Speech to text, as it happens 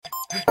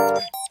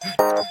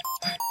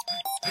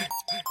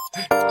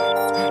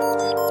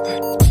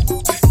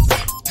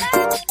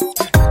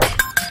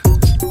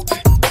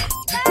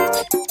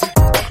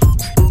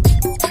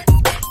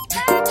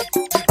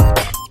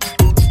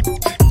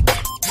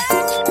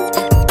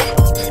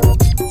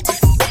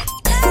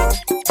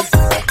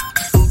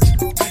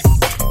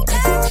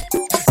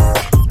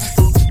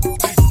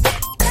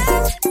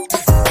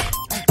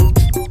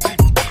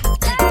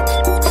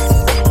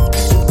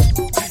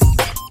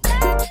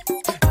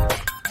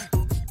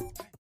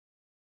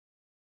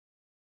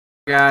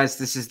Guys,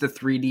 this is the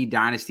 3D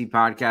Dynasty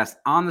podcast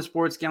on the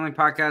Sports Gambling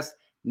Podcast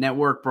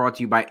Network, brought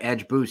to you by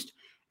Edge Boost.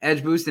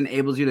 Edge Boost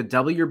enables you to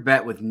double your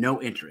bet with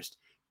no interest.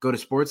 Go to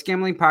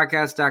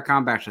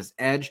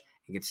sportsgamblingpodcast.com/edge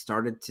and get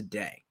started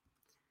today.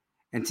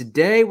 And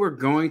today we're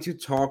going to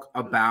talk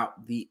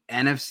about the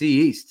NFC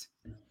East.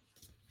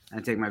 I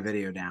take my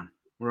video down.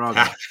 We're all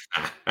good.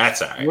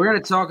 That's all right. We're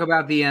going to talk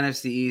about the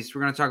NFC East.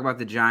 We're going to talk about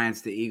the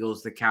Giants, the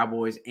Eagles, the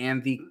Cowboys,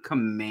 and the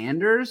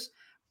Commanders.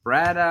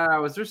 Brad,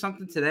 was there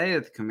something today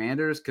that the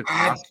Commanders could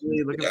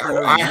possibly look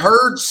for? I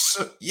heard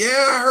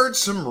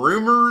some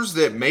rumors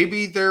that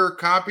maybe their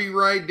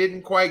copyright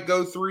didn't quite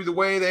go through the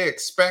way they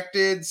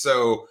expected.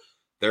 So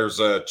there's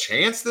a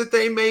chance that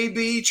they may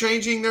be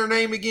changing their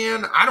name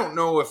again. I don't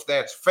know if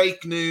that's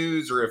fake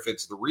news or if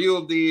it's the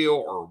real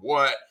deal or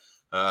what.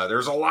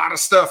 There's a lot of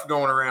stuff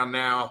going around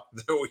now,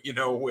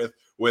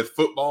 with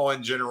football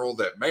in general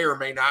that may or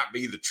may not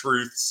be the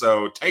truth.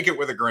 So take it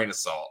with a grain of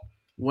salt.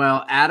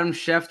 Well, Adam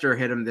Schefter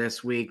hit him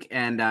this week,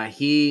 and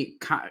he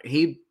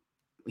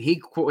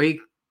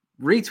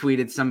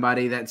retweeted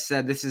somebody that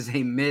said this is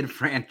a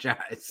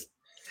mid-franchise.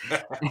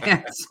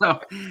 And so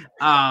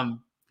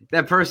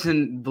that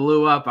person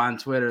blew up on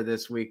Twitter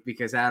this week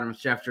because Adam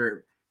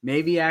Schefter,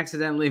 maybe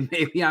accidentally,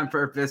 maybe on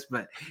purpose,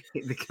 but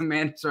the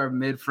Commanders are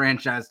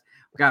mid-franchise,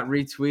 got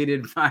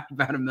retweeted by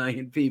about 1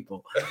 million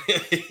people.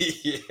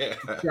 Yeah.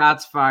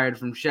 Shots fired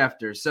from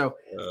Schefter. So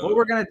what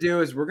we're going to do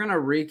is we're going to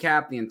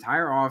recap the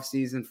entire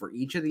offseason for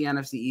each of the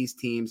NFC East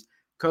teams,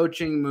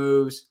 coaching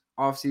moves,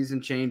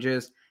 offseason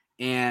changes,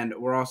 and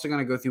we're also going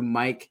to go through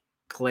Mike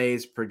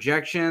Clay's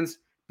projections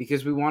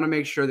because we want to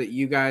make sure that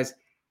you guys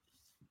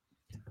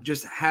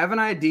just have an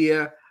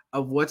idea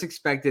of what's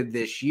expected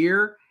this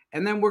year,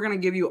 and then we're going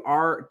to give you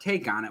our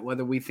take on it,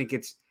 whether we think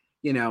it's,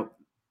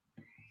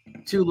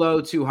 too low,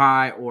 too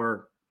high,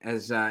 or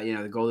as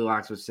the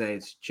Goldilocks would say,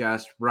 it's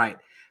just right.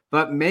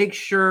 But make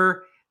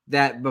sure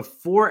that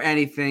before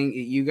anything,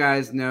 you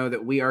guys know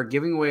that we are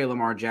giving away a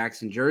Lamar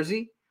Jackson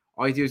jersey.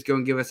 All you do is go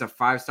and give us a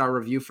 5-star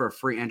review for a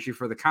free entry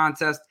for the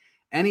contest.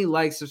 Any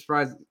likes,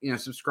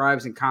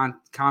 subscribes, and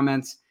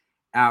comments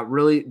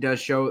really does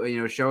show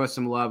us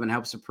some love and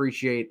helps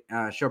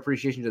show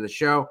appreciation to the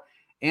show.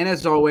 And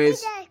as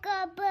always,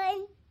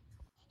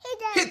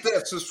 hit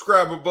that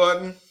subscriber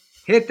button.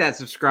 Hit that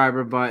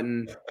subscriber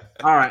button.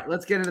 All right,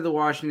 let's get into the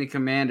Washington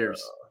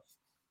Commanders.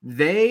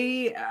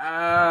 They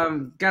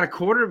got a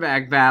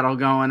quarterback battle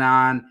going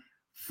on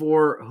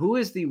for who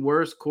is the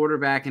worst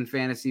quarterback in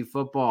fantasy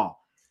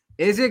football.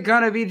 Is it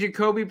going to be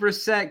Jacoby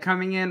Brissett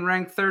coming in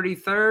ranked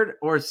 33rd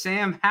or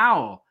Sam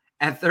Howell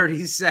at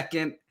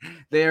 32nd?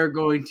 They are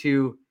going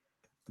to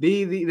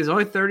be there's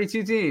only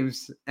 32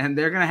 teams, and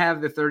they're going to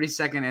have the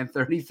 32nd and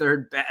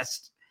 33rd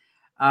best.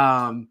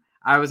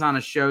 I was on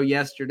a show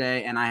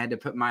yesterday, and I had to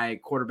put my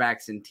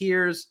quarterbacks in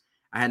tiers.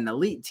 I had an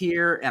elite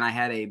tier, and I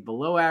had a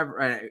below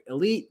average,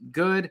 elite,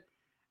 good,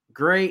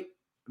 great,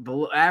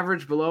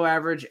 average, below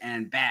average,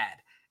 and bad.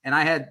 And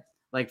I had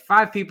like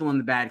 5 people in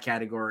the bad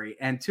category,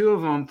 and 2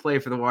 of them play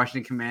for the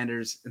Washington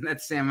Commanders, and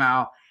that's Sam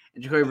Howell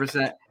and Jacoby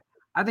Brissett.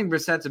 I think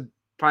Brissett's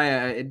probably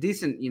a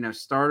decent,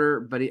 starter,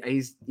 but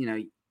he's,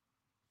 you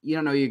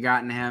don't know you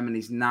got in him, and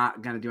he's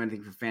not going to do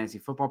anything for fantasy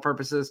football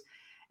purposes.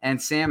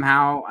 And Sam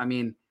Howell,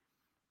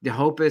 the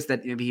hope is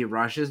that maybe he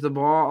rushes the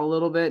ball a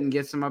little bit and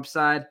gets some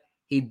upside.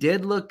 He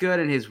did look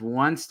good in his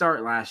one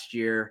start last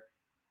year.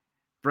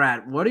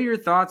 Brad, what are your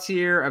thoughts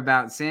here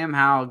about Sam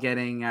Howell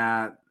getting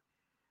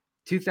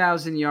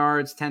 2,000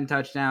 yards, 10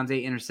 touchdowns,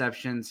 8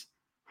 interceptions,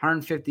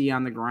 150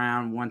 on the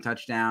ground, 1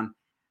 touchdown?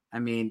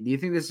 Do you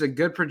think this is a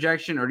good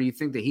projection, or do you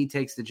think that he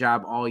takes the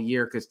job all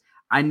year? Because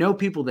I know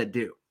people that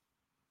do.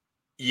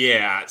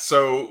 Yeah,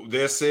 so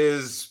this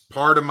is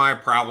part of my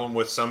problem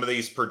with some of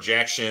these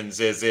projections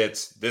is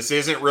this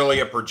isn't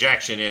really a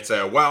projection. It's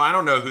I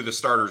don't know who the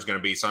starter is going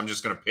to be, so I'm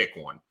just going to pick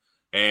one.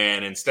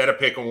 And instead of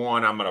picking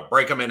one, I'm going to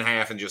break them in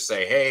half and just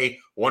say, hey,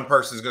 one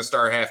person's going to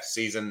start half the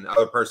season, the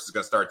other person's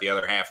going to start the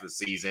other half of the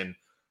season.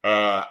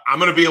 I'm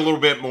going to be a little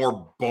bit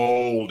more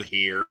bold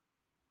here.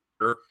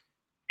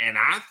 And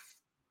I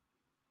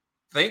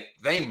think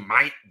they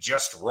might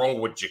just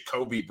roll with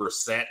Jacoby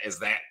Brissett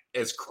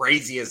as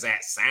crazy as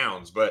that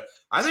sounds. But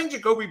I think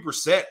Jacoby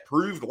Brissett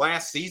proved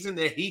last season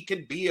that he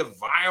could be a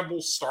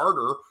viable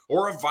starter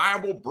or a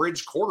viable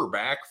bridge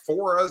quarterback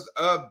for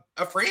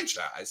a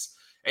franchise.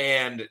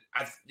 And,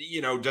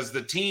 does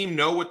the team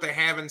know what they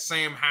have in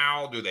Sam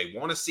Howell? Do they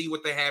want to see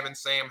what they have in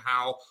Sam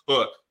Howell?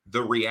 Look,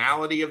 The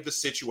reality of the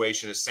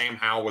situation is Sam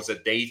Howell was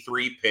a day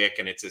 3 pick,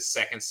 and it's his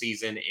second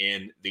season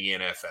in the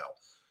NFL.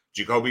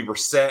 Jacoby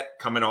Brissett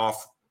coming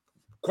off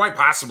quite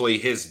possibly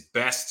his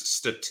best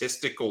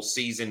statistical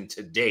season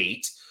to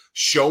date,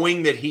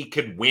 showing that he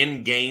could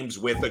win games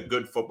with a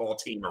good football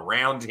team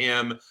around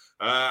him.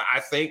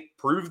 I think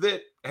proved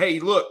that, hey,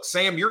 look,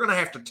 Sam, you're going to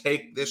have to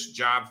take this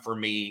job for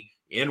me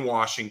in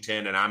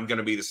Washington, and I'm going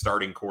to be the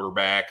starting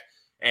quarterback.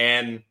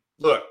 And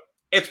look,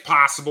 it's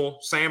possible.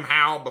 Sam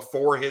Howell,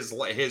 before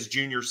his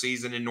junior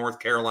season in North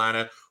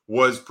Carolina,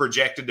 was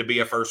projected to be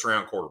a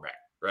first-round quarterback,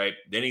 right?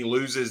 Then he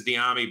loses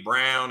De'Ami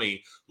Brown.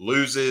 He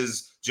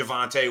loses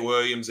Javonte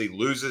Williams. He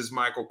loses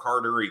Michael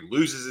Carter. He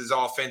loses his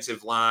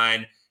offensive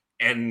line.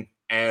 And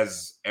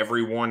as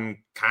everyone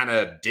kind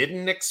of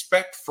didn't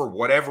expect for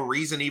whatever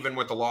reason, even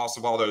with the loss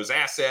of all those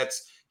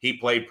assets, he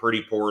played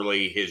pretty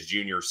poorly his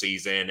junior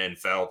season and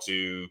fell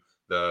to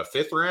the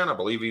 5th round. I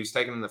believe he was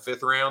taken in the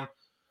 5th round.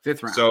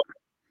 5th round. So,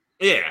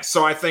 yeah.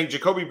 So I think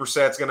Jacoby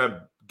Brissett's going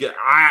to get,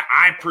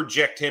 I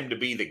project him to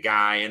be the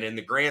guy. And in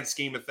the grand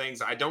scheme of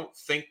things, I don't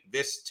think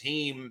this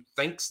team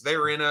thinks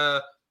they're in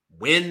a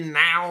win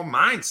now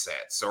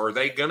mindset. So are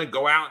they going to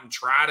go out and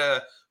try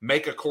to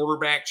make a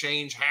quarterback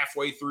change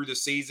halfway through the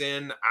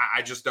season?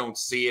 I just don't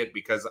see it,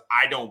 because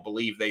I don't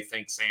believe they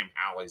think Sam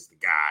Howell is the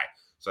guy.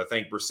 So I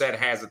think Brissett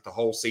has it the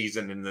whole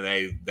season, and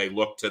then they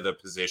look to the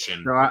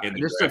position. So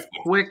just a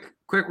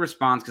quick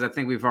response, because I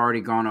think we've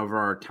already gone over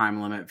our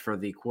time limit for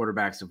the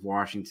quarterbacks of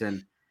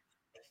Washington.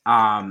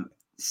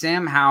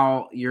 Sam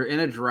Howell, you're in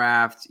a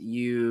draft.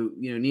 You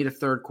need a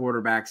third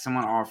quarterback.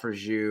 Someone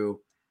offers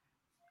you,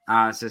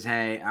 says,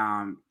 hey,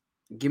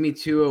 give me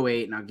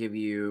 208 and I'll give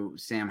you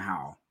Sam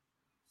Howell.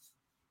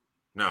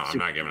 No, I'm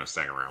not giving a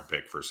second round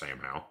pick for Sam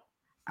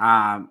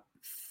Howell.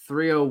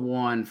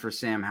 301 for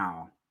Sam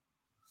Howell.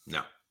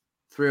 No.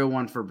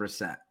 301 for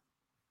Brissett.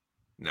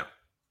 No.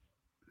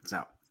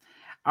 So,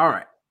 all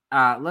right.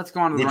 Let's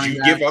go on to the running backs.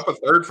 Would you give up a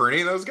third for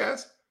any of those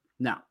guys?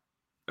 No.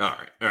 All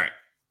right.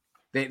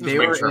 They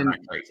were in.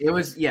 It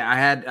was I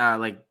had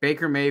like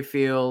Baker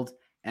Mayfield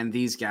and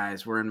these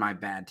guys were in my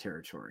bad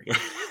territory.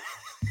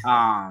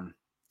 Going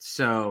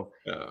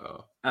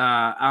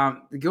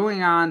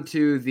on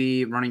to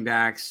the running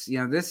backs,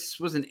 this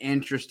was an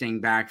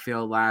interesting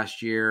backfield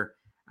last year.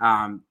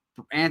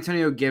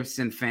 Antonio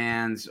Gibson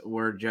fans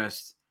were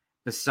just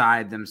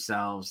beside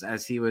themselves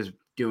as he was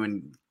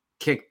doing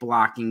kick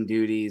blocking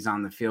duties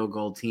on the field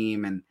goal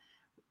team and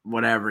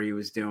whatever he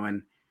was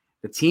doing.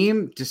 The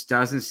team just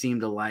doesn't seem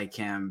to like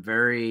him.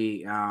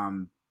 Very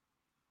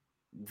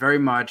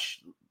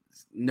much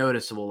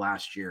noticeable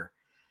last year.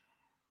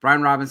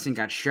 Brian Robinson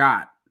got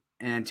shot,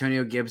 and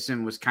Antonio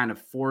Gibson was kind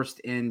of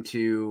forced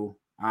into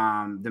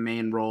the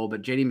main role,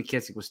 but J.D.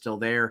 McKissick was still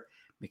there.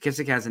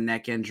 McKissick has a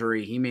neck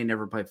injury. He may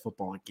never play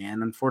football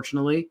again,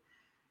 unfortunately.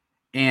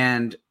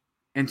 And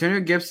Antonio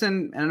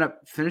Gibson ended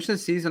up finishing the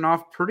season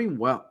off pretty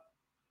well.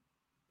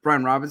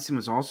 Brian Robinson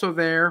was also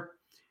there.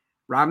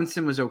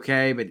 Robinson was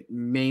okay, but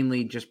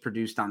mainly just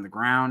produced on the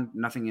ground,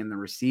 nothing in the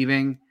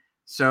receiving.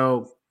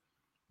 So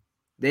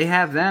they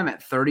have them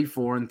at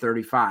 34 and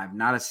 35,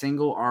 not a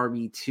single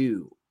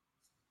RB2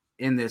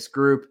 in this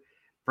group.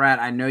 Brad,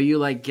 I know you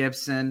like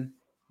Gibson.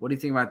 What do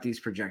you think about these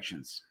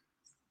projections?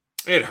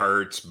 It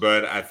hurts,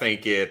 but I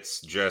think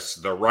it's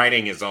just the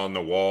writing is on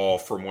the wall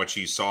from what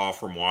you saw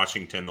from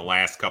Washington the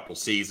last couple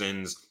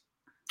seasons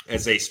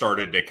as they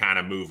started to kind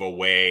of move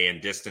away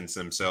and distance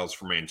themselves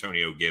from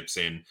Antonio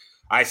Gibson.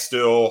 I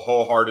still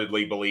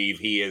wholeheartedly believe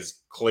he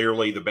is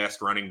clearly the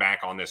best running back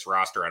on this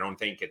roster. I don't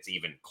think it's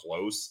even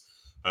close.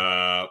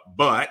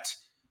 But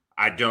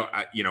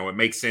it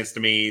makes sense to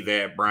me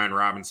that Brian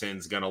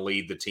Robinson's going to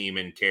lead the team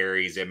in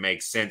carries. It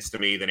makes sense to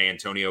me that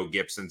Antonio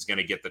Gibson's going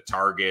to get the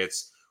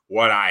targets.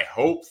 What I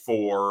hope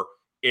for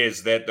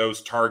is that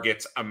those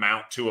targets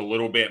amount to a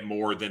little bit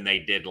more than they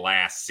did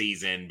last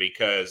season,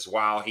 because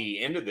while he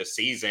ended the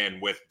season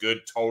with good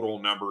total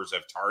numbers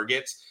of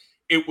targets,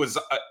 it was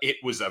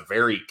a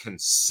very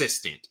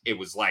consistent. It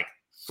was like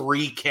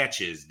 3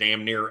 catches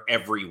damn near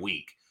every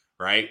week,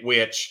 right?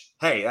 Which,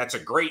 hey, that's a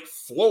great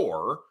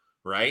floor,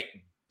 right?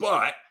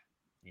 But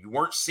you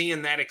weren't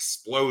seeing that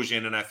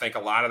explosion, and I think a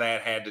lot of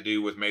that had to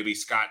do with maybe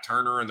Scott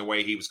Turner and the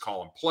way he was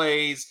calling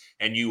plays,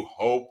 and you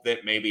hope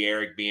that maybe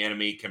Eric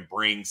Bieniemy can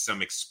bring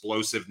some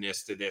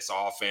explosiveness to this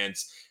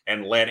offense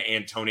and let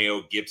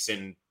Antonio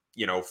Gibson,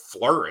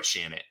 flourish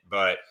in it.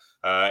 But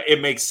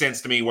it makes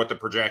sense to me what the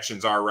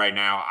projections are right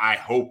now. I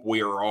hope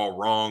we are all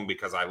wrong,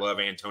 because I love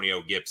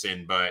Antonio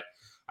Gibson, but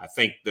I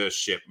think the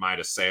ship might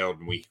have sailed,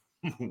 and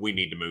we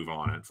need to move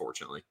on,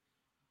 unfortunately.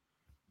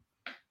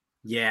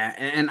 Yeah,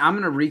 and I'm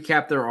going to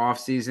recap their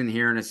offseason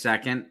here in a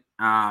second,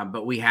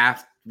 but we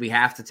have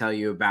to tell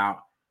you about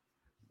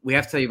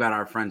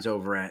our friends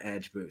over at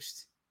Edge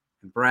Boost.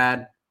 And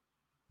Brad,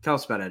 tell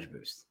us about Edge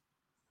Boost.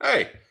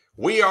 Hey,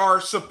 we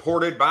are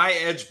supported by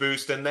Edge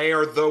Boost, and they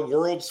are the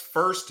world's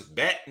first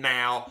bet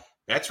now.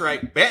 That's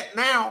right, bet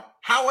now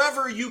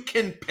However, you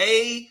can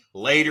pay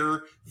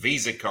later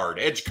Visa card.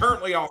 Edge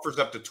currently offers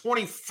up to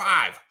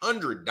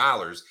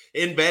 $2,500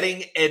 in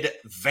betting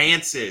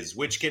advances,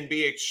 which can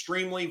be an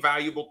extremely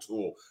valuable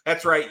tool.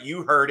 That's right,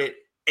 you heard it,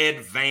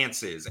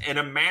 advances. And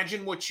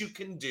imagine what you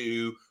can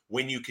do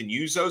when you can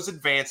use those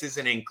advances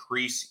and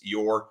increase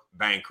your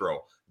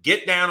bankroll.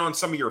 Get down on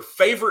some of your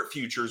favorite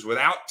futures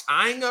without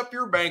tying up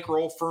your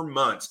bankroll for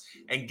months.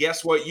 And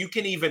guess what? You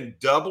can even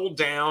double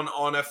down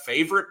on a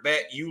favorite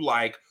bet you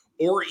like,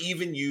 or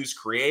even use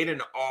create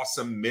an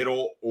awesome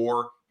middle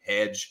or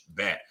hedge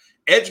bet.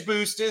 Edge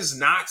Boost is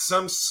not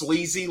some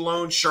sleazy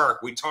loan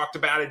shark. We talked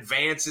about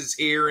advances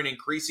here and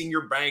increasing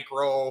your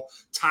bankroll,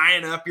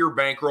 tying up your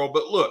bankroll.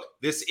 But look,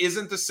 this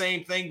isn't the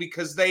same thing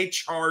because they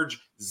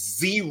charge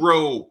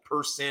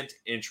 0%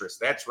 interest.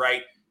 That's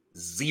right.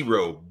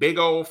 0. Big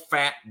old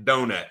fat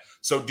donut.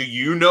 So do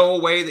you know a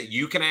way that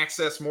you can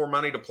access more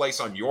money to place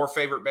on your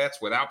favorite bets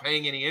without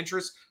paying any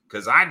interest?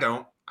 Because I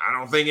don't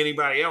think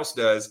anybody else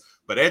does.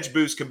 But Edge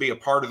Boost can be a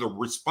part of the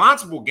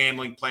responsible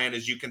gambling plan,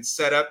 as you can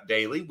set up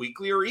daily,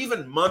 weekly, or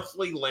even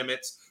monthly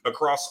limits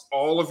across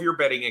all of your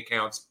betting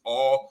accounts,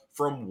 all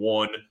from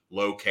one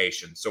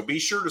location. So be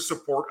sure to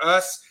support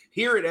us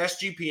here at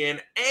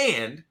SGPN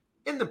and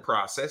in the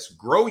process,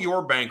 grow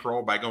your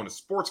bankroll by going to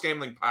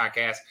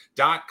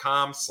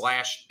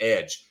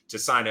sportsgamblingpodcast.com/edge to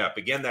sign up.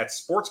 Again,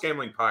 that's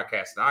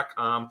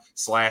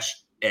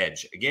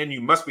sportsgamblingpodcast.com/edge. Again, you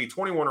must be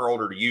 21 or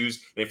older to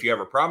use. And if you have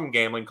a problem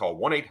gambling, call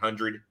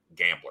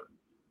 1-800-GAMBLER.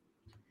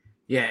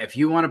 Yeah, if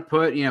you want to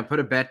put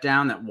a bet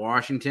down that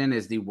Washington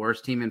is the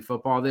worst team in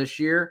football this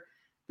year,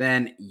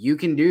 then you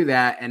can do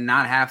that and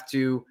not have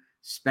to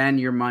spend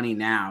your money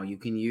now. You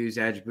can use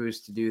Edge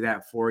Boost to do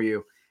that for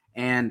you.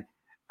 And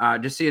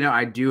just so you know,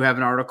 I do have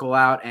an article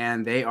out,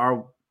 and they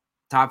are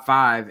top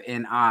 5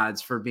 in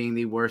odds for being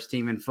the worst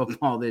team in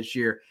football this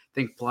year. I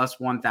think plus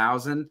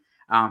 1,000.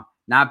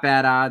 Not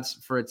bad odds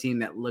for a team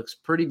that looks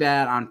pretty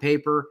bad on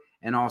paper,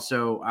 and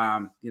also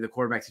the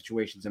quarterback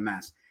situation's a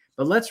mess.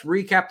 But let's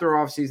recap their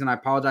offseason. I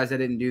apologize I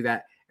didn't do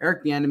that.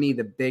 Eric Bieniemy,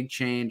 the big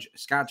change.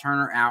 Scott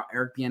Turner out.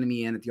 Eric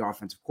Bieniemy in at the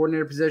offensive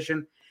coordinator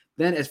position.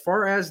 Then as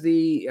far as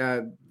the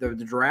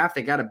draft,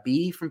 they got a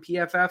B from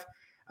PFF.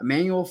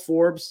 Emmanuel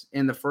Forbes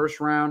in the first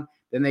round.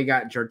 Then they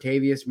got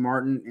Jartavius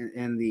Martin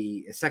in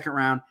the second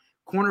round.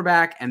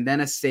 Cornerback and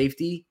then a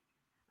safety.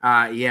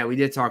 Yeah, we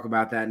did talk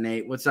about that,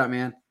 Nate. What's up,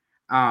 man?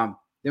 Then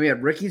we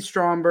had Ricky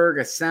Stromberg,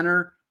 a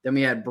center. Then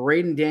we had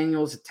Braden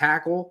Daniels, a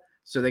tackle.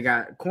 So they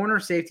got corner,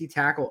 safety,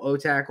 tackle,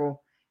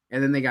 O-tackle.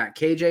 And then they got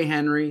KJ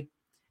Henry.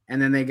 And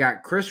then they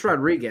got Chris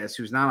Rodriguez,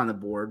 who's not on the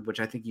board,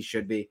 which I think he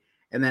should be.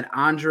 And then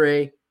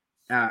Andre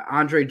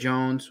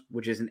Jones,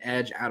 which is an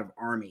edge out of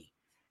Army.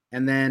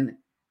 And then,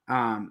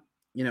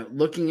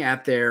 looking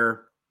at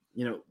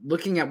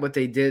what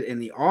they did in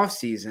the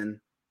offseason,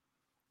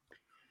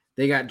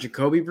 they got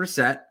Jacoby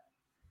Brissett.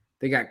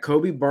 They got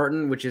Kobe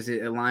Barton, which is a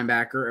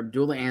linebacker,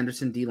 Abdullah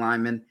Anderson, D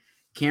lineman,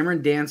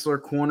 Cameron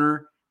Dantzler,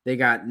 corner. They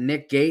got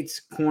Nick Gates,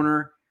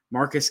 corner,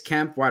 Marcus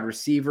Kemp, wide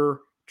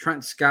receiver,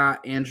 Trent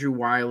Scott, Andrew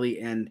Wiley,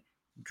 and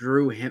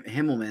Drew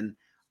Himmelman,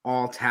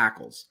 all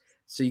tackles.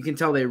 So you can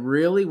tell they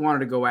really wanted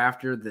to go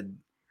after the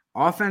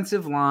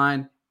offensive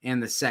line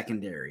and the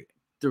secondary.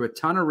 Threw a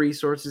ton of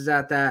resources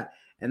at that.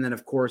 And then,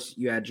 of course,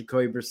 you had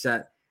Jacoby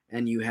Brissett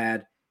and you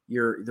had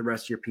the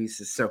rest of your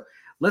pieces. So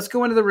let's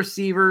go into the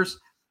receivers.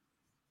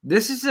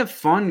 This is a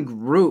fun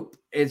group.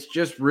 It's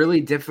just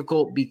really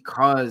difficult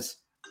because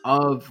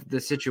of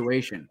the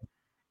situation.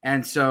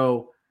 And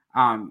so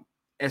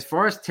as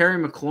far as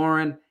Terry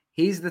McLaurin,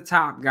 he's the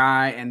top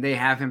guy, and they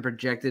have him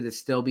projected to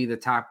still be the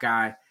top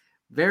guy.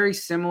 Very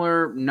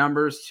similar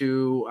numbers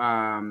to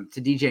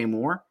DJ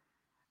Moore.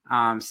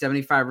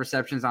 75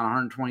 receptions on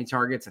 120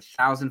 targets,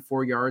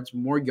 1,004 yards,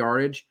 more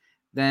yardage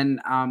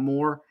than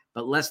Moore,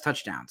 but less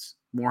touchdowns.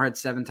 Moore had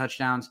 7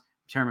 touchdowns.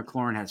 Terry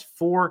McLaurin has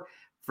 4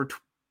 for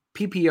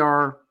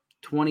PPR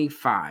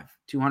 25,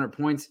 200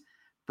 points.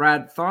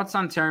 Brad, thoughts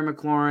on Terry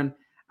McLaurin?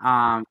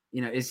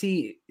 Is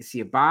he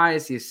a buy?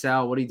 Is he a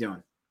sell? What are you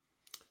doing?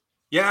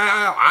 Yeah,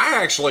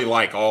 I actually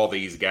like all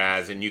these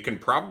guys, and you can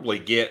probably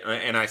get,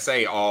 and I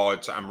say all,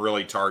 I'm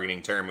really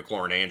targeting Terry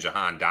McLaurin and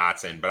Jahan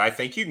Dotson, but I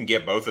think you can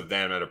get both of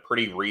them at a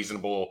pretty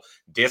reasonable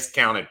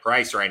discounted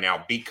price right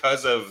now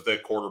because of the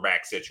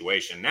quarterback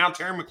situation. Now,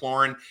 Terry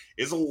McLaurin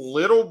is a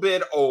little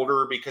bit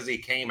older because he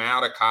came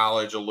out of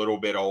college a little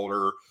bit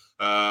older,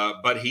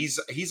 but he's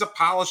a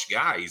polished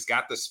guy. He's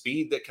got the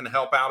speed that can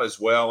help out as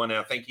well, and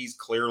I think he's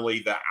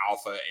clearly the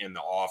alpha in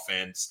the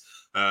offense.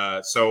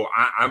 So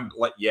I'm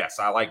like, yes,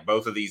 I like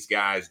both of these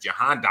guys.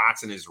 Jahan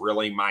Dotson is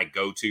really my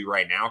go-to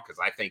right now because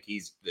I think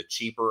he's the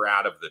cheaper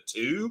out of the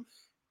two.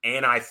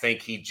 And I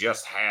think he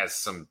just has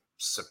some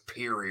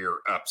superior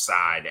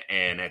upside.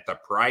 And at the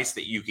price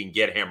that you can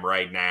get him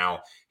right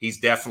now,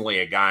 he's definitely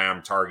a guy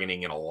I'm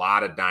targeting in a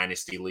lot of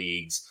dynasty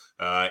leagues,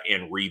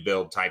 in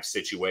rebuild type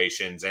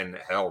situations, and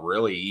hell,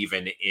 really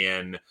even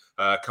in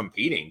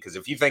competing. Because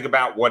if you think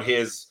about what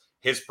his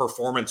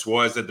performance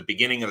was at the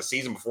beginning of the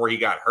season before he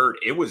got hurt,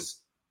 it was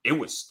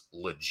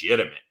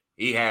legitimate.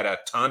 He had a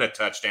ton of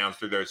touchdowns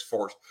through those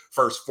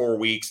first 4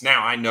 weeks.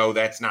 Now, I know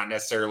that's not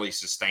necessarily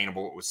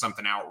sustainable. It was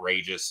something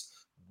outrageous.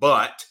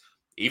 But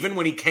even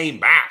when he came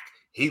back,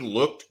 he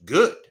looked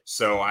good.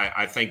 So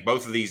I think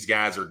both of these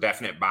guys are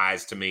definite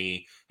buys to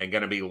me and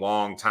going to be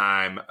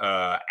long-time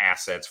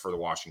assets for the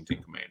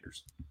Washington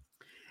Commanders.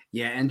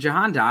 Yeah, and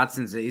Jahan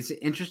he's an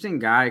interesting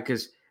guy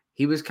because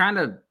he was kind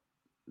of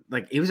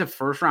like he was a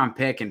first-round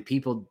pick and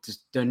people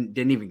just didn't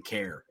even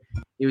care.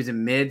 He was a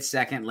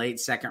mid-second, late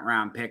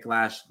second-round pick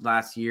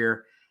last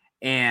year,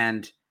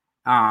 and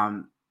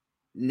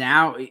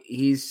now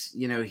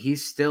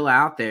he's still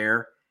out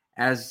there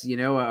as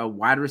a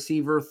wide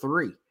receiver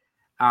 3.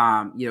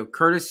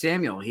 Curtis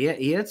Samuel,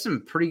 he had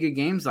some pretty good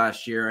games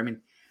last year. I mean,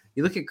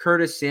 you look at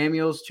Curtis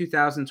Samuel's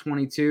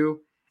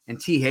 2022 and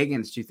T.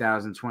 Higgins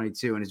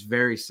 2022, and it's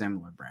very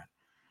similar, Brad.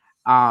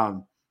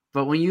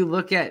 But when you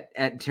look at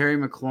Terry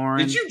McLaurin,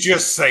 did you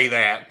just say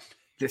that?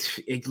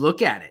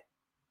 Look at it.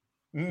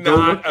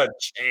 Not a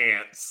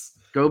chance.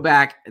 Go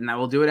back, and I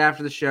will do it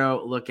after the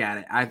show. Look at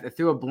it. I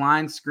threw a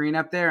blind screen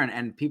up there,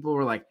 and people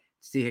were like,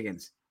 it's T.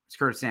 Higgins. It's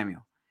Curtis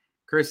Samuel.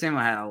 Curtis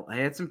Samuel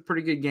had some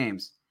pretty good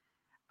games.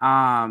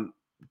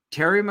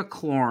 Terry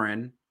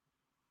McLaurin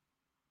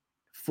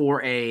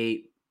for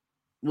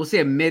we'll say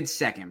a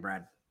mid-second,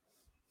 Brad.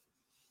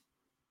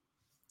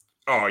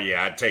 Oh,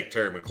 yeah, I'd take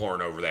Terry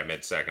McLaurin over that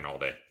mid-second all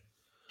day.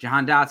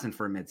 Jahan Dotson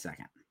for a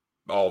mid-second.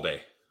 All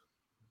day.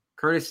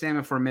 Curtis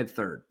Samuel for a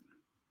mid-third.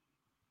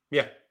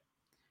 Yeah.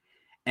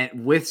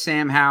 And with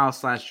Sam Howell /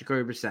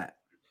 Jacoby Brissett.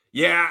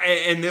 Yeah,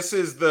 and this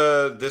is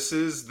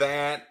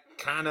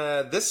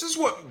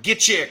what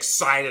gets you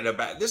excited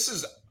about.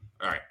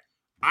 All right.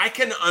 I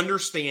can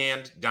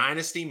understand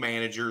dynasty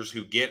managers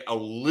who get a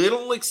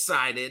little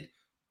excited.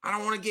 I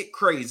don't want to get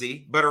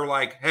crazy, but are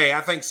like, hey,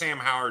 I think Sam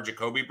Howell or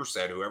Jacoby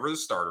Brissett, whoever the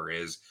starter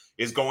is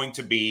going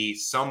to be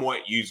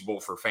somewhat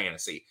usable for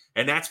fantasy.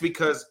 And that's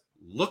because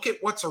look at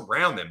what's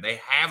around them.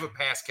 They have a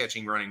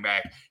pass-catching running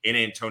back in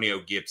Antonio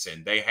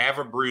Gibson. They have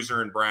a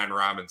bruiser in Brian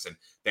Robinson.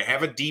 They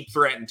have a deep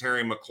threat in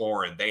Terry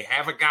McLaurin. They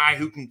have a guy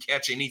who can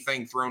catch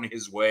anything thrown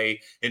his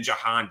way in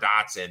Jahan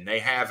Dotson. They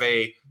have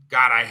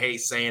God, I hate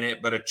saying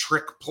it, but a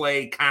trick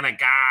play kind of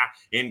guy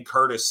in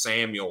Curtis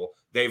Samuel.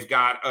 They've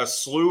got a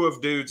slew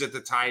of dudes at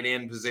the tight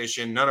end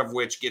position, none of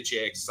which get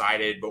you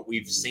excited, but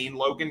we've seen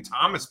Logan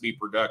Thomas be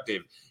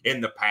productive in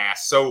the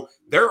past. So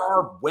there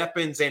are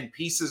weapons and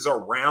pieces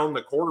around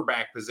the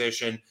quarterback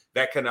position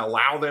that can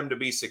allow them to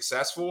be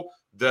successful.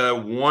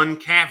 The one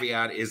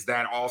caveat is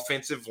that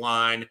offensive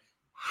line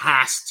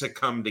has to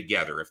come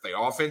together. If the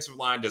offensive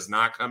line does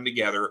not come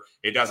together,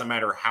 it doesn't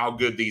matter how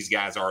good these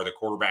guys are, the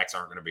quarterbacks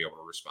aren't going to be able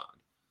to respond.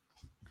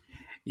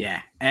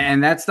 Yeah,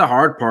 and that's the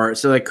hard part.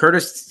 So, like,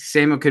 Curtis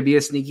Samuel could be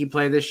a sneaky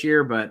play this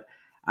year, but,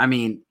 I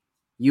mean,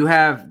 you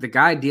have the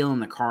guy dealing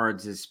the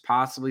cards is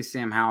possibly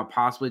Sam Howell,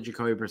 possibly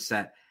Jacoby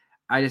Brissett.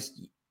 I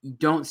just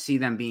don't see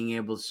them being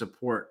able to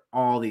support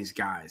all these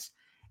guys.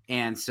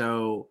 And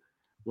so,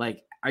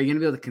 like, are you going to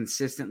be able to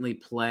consistently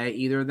play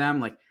either of them?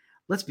 Like,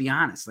 let's be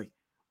honest. Like,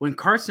 when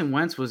Carson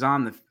Wentz was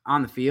on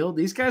the field,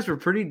 these guys were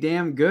pretty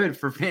damn good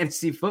for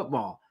fantasy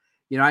football.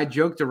 I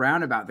joked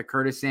around about the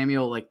Curtis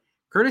Samuel, like,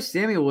 Curtis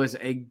Samuel was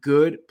a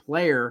good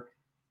player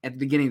at the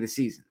beginning of the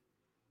season.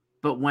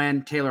 But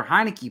when Taylor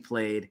Heineke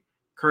played,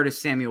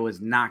 Curtis Samuel was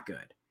not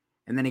good.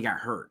 And then he got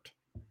hurt.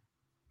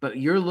 But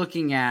you're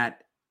looking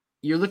at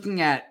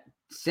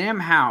Sam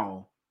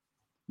Howell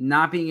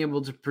not being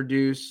able to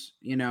produce,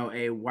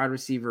 a wide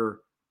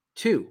receiver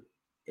 2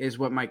 is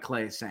what Mike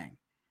Clay is saying.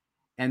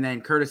 And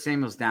then Curtis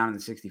Samuel's down in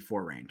the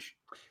 64 range.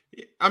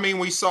 I mean,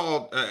 we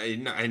saw,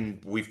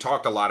 and we've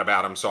talked a lot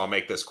about him, so I'll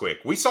make this quick.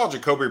 We saw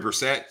Jacoby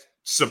Brissett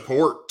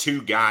support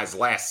 2 guys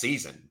last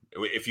season.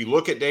 If you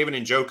look at David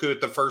Njoku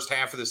at the first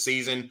half of the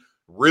season,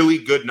 really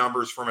good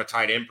numbers from a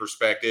tight end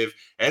perspective,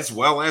 as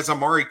well as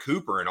Amari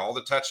Cooper and all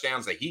the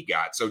touchdowns that he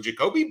got. So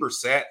Jacoby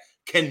Brissett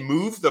can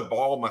move the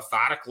ball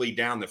methodically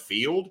down the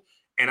field,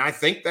 and I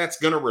think that's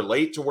going to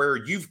relate to where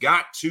you've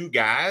got 2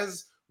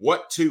 guys.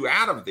 What 2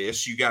 out of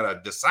this you got to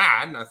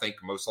decide, and I think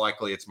most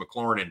likely it's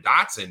McLaurin and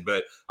Dotson,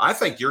 but I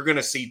think you're going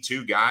to see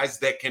 2 guys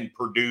that can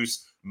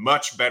produce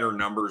much better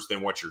numbers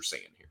than what you're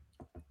seeing here.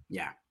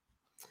 Yeah.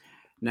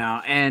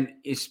 No, and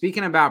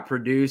speaking about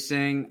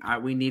producing,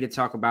 we need to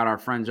talk about our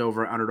friends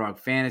over at Underdog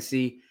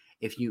Fantasy.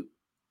 If you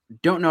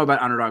don't know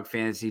about Underdog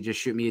Fantasy, just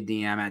shoot me a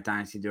DM at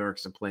Dynasty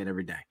Dorks. I play it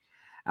every day.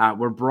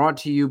 We're brought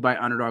to you by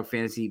Underdog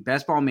Fantasy.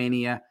 Best Ball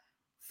Mania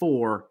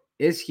 4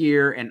 is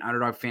here, and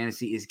Underdog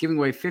Fantasy is giving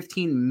away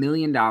 $15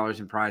 million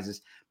in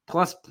prizes,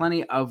 plus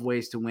plenty of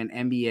ways to win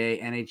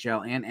NBA,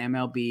 NHL, and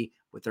MLB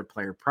with their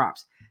player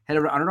props. Head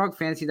over to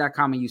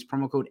UnderdogFantasy.com and use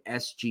promo code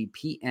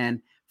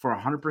SGPN for a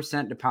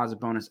 100% deposit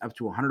bonus up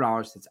to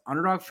 $100. That's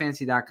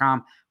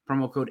UnderdogFantasy.com,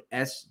 promo code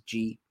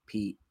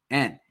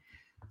SGPN.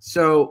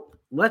 So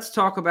let's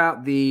talk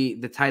about the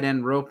tight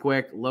end real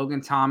quick.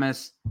 Logan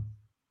Thomas,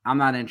 I'm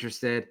not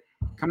interested.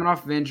 Coming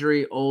off of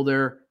injury,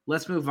 older.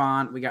 Let's move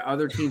on. We got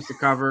other teams to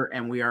cover,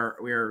 and we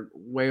are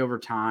way over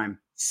time.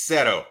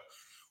 Seto,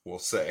 we'll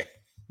say.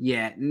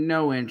 Yeah,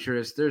 no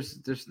interest.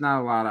 There's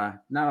not a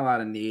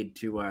lot of need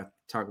to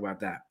talk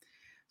about that.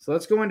 So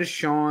let's go into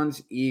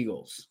Sean's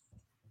Eagles.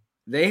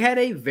 They had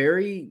a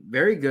very,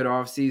 very good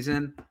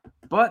offseason,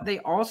 but they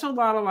also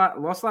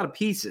lost a lot of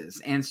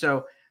pieces. And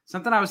so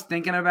something I was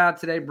thinking about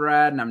today,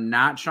 Brad, and I'm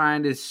not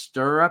trying to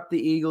stir up the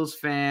Eagles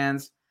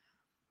fans,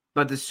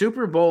 but the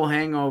Super Bowl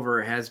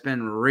hangover has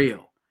been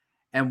real.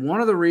 And one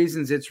of the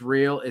reasons it's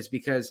real is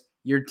because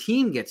your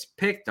team gets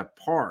picked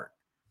apart.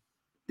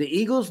 The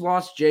Eagles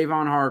lost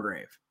Javon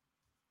Hargrave.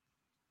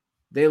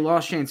 They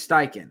lost Shane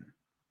Steichen.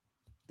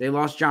 They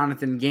lost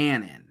Jonathan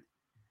Gannon.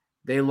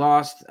 They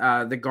lost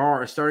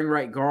the starting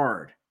right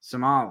guard,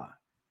 Samala.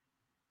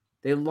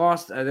 They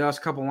lost a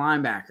couple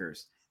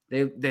linebackers.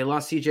 They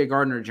lost C.J.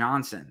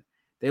 Gardner-Johnson.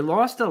 They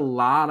lost a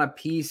lot of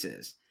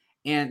pieces.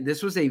 And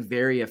this was a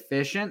very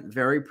efficient,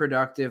 very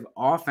productive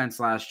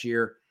offense last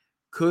year.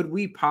 Could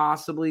we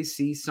possibly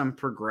see some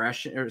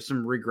progression or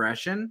some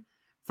regression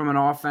from an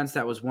offense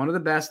that was one of the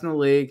best in the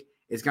league,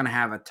 is going to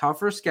have a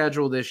tougher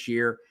schedule this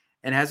year,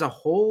 and has a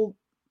whole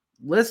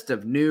list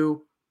of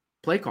new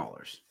play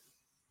callers?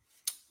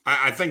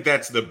 I think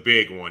that's the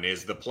big one,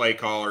 is the play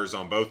callers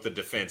on both the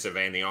defensive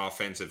and the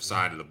offensive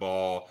side of the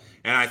ball.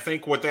 And I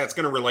think what that's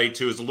going to relate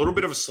to is a little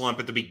bit of a slump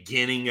at the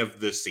beginning of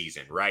the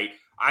season, right?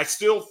 I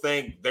still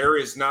think there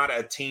is not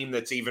a team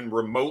that's even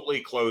remotely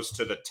close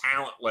to the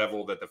talent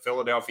level that the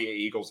Philadelphia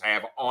Eagles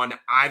have on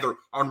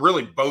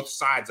really both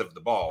sides of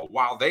the ball.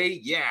 While they,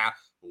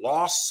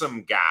 lost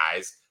some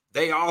guys,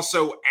 they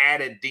also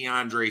added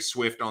DeAndre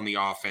Swift on the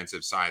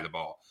offensive side of the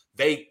ball.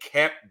 They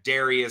kept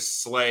Darius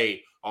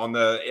Slay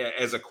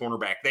as a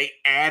cornerback. They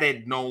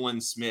added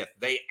Nolan Smith.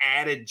 They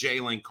added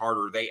Jalen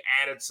Carter. They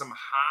added some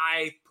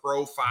high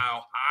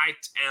profile, high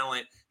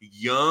talent,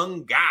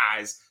 young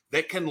guys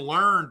that can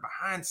learn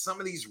behind some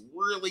of these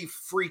really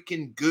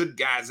freaking good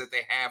guys that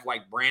they have,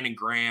 like Brandon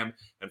Graham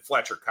and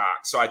Fletcher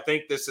Cox. So I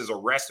think this is a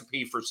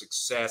recipe for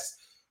success.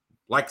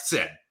 Like I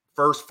said,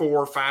 first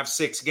 4, 5,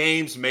 6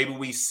 games, maybe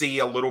we see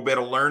a little bit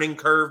of learning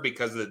curve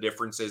because of the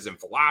differences in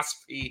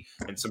philosophy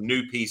and some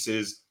new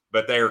pieces.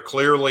 But they are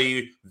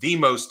clearly the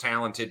most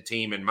talented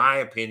team, in my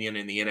opinion,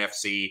 in the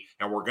NFC,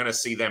 and we're going to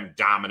see them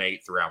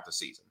dominate throughout the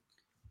season.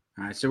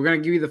 All right, so we're going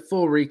to give you the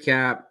full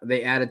recap.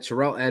 They added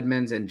Terrell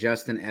Edmonds and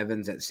Justin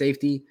Evans at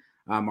safety,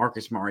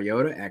 Marcus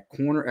Mariota at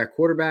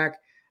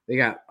quarterback. They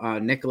got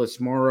Nicholas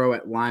Morrow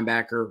at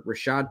linebacker,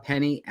 Rashad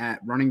Penny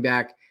at running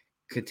back,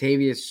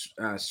 Katavius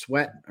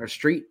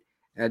Street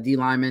at D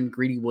lineman,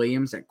 Greedy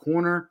Williams at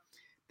corner.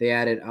 They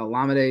added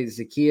Olamide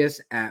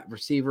Zaccheaus at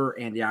receiver,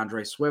 and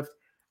DeAndre Swift.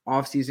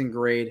 Offseason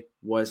grade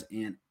was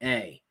an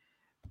A.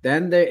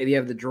 Then they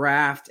have the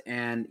draft,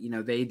 and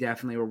they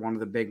definitely were one of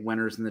the big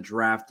winners in the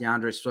draft.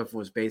 DeAndre Swift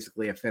was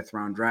basically a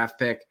 5th-round draft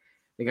pick.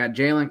 They got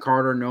Jalen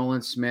Carter,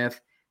 Nolan Smith,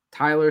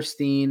 Tyler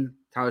Steen.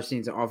 Tyler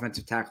Steen's an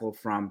offensive tackle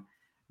from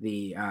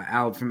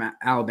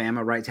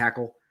Alabama, right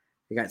tackle.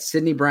 They got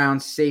Sidney Brown,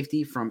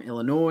 safety from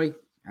Illinois.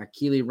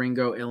 Keely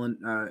Ringo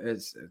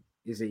is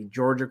a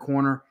Georgia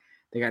corner.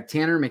 They got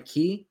Tanner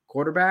McKee,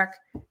 quarterback,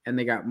 and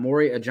they got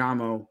Maury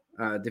Ajamo,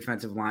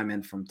 defensive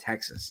lineman from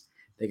Texas.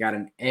 They got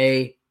an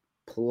A+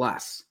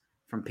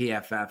 from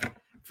PFF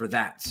for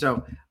that.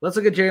 So let's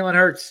look at Jalen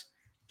Hurts.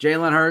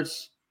 Jalen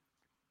Hurts,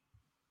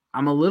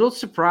 I'm a little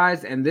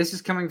surprised, and this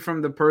is coming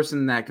from the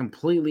person that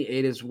completely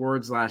ate his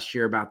words last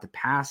year about the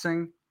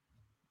passing.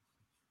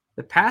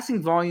 The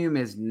passing volume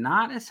is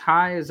not as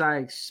high as I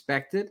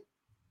expected.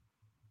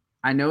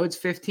 I know it's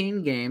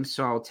 15 games,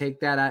 so I'll take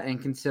that in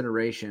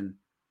consideration.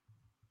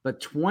 But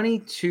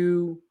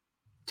 22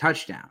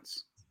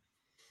 touchdowns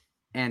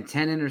and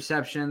 10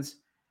 interceptions,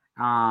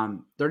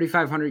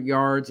 3,500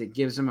 yards. It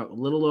gives them a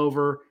little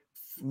over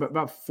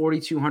about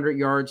 4,200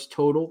 yards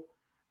total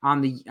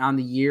on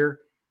the year.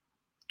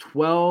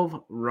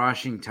 12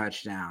 rushing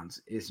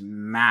touchdowns is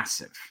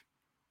massive.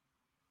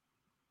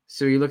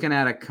 So you're looking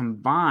at a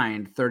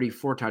combined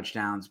 34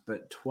 touchdowns,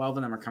 but 12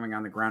 of them are coming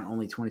on the ground,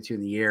 only 22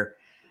 in the year.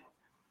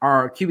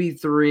 Our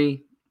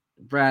QB3,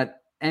 Brad,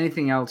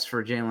 anything else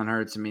for Jalen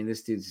Hurts? I mean,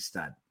 this dude's a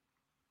stud.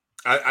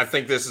 I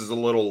think this is a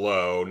little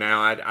low.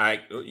 Now,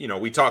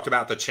 we talked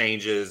about the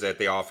changes at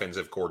the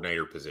offensive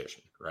coordinator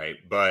position, right?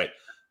 But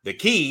the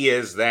key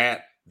is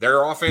that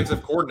their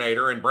offensive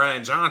coordinator and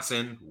Brian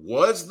Johnson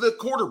was the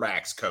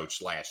quarterback's coach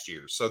last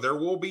year. So there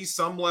will be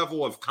some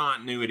level of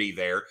continuity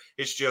there.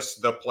 It's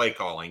just the play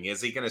calling.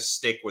 Is he going to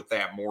stick with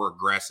that more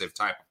aggressive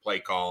type of play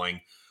calling?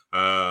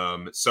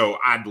 So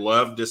I'd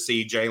love to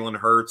see Jalen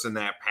Hurts and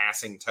that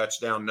passing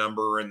touchdown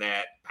number and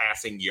that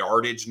passing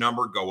yardage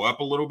number go up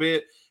a little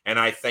bit. And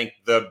I think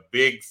the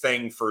big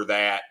thing for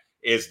that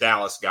is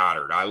Dallas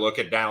Goedert. I look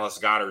at Dallas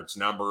Goedert's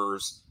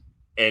numbers,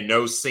 and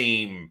those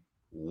seem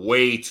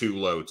way too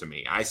low to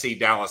me. I see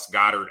Dallas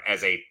Goedert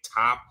as a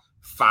top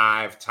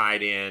 5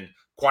 tight end,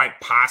 quite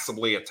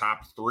possibly a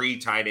top 3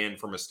 tight end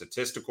from a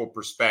statistical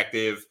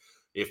perspective.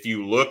 If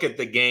you look at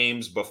the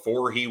games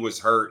before he was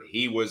hurt,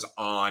 he was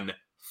on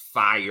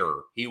fire.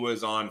 He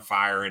was on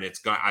fire, and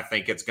I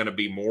think it's going to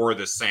be more of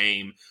the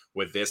same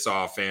with this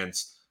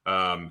offense.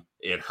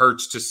 It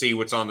hurts to see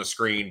what's on the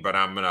screen, but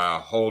I'm going to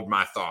hold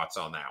my thoughts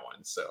on that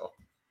one. So,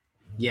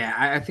 yeah,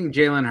 I think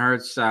Jalen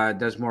Hurts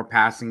does more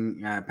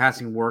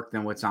passing work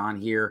than what's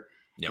on here.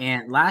 yep.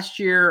 And last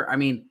year, I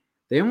mean,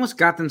 they almost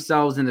got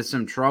themselves into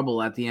some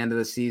trouble at the end of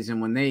the season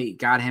when they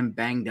got him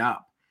banged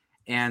up.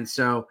 And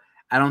so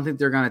I don't think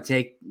they're going to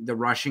take the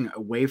rushing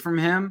away from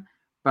him,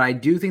 but I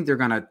do think they're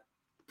going to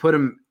put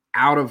him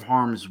out of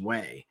harm's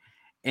way.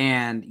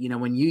 And,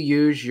 when you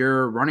use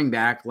your running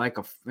back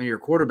your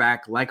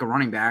quarterback like a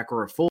running back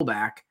or a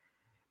fullback,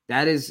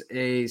 that is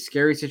a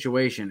scary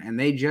situation. And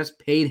they just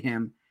paid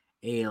him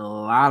a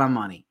lot of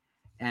money.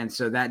 And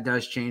so that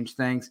does change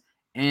things.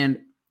 And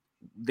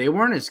they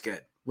weren't as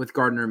good with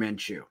Gardner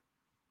Minshew.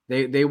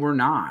 They were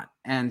not.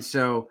 And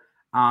so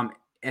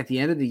at the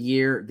end of the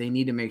year, they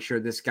need to make sure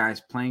this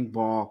guy's playing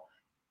ball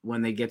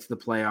when they get to the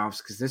playoffs,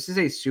 because this is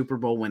a Super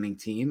Bowl winning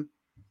team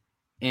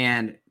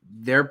and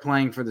they're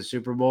playing for the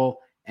Super Bowl.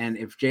 And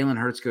if Jalen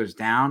Hurts goes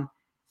down,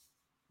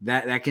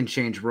 that can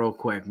change real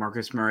quick.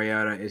 Marcus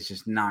Mariota is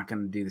just not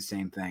going to do the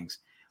same things.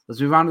 Let's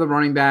move on to the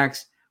running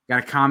backs.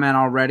 Got a comment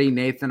already.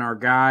 Nathan, our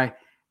guy,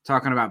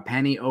 talking about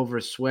Penny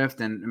over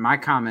Swift. And my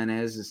comment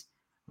is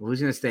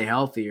who's going to stay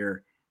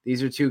healthier?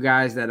 These are two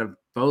guys that have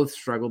both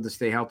struggled to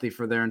stay healthy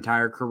for their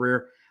entire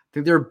career. I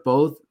think they're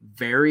both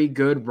very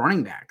good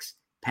running backs.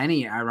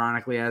 Penny,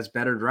 ironically, has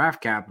better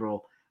draft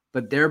capital,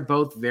 but they're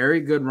both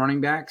very good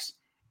running backs.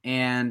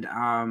 And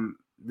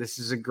this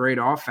is a great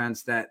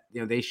offense that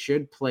they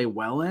should play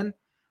well in.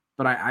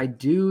 But I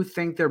do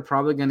think they're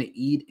probably going to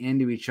eat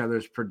into each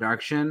other's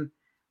production.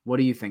 What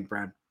do you think,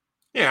 Brad?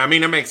 Yeah, I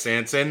mean, it makes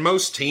sense. And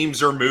most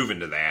teams are moving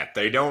to that.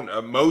 They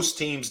don't, most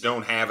teams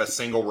don't have a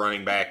single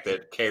running back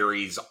that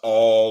carries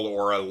all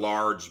or a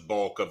large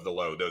bulk of the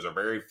load. Those are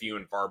very few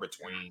and far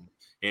between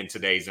in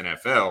today's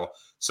NFL.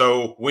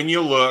 So when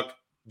you look,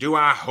 do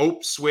I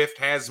hope Swift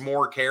has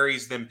more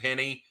carries than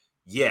Penny?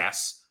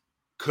 Yes.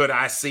 Could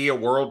I see a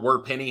world where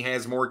Penny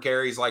has more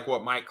carries like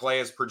what Mike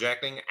Clay is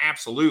projecting?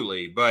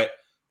 Absolutely. But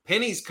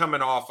Penny's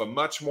coming off a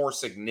much more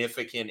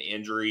significant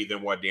injury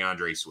than what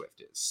DeAndre Swift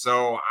is.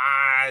 So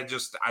I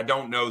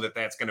don't know that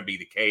that's going to be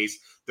the case.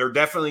 They're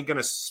definitely going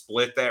to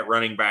split that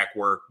running back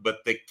work, but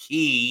the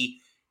key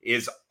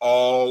is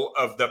all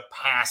of the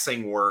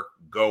passing work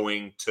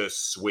going to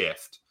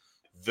Swift.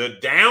 The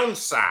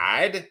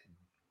downside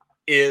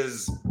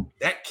is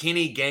that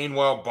Kenny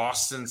Gainwell,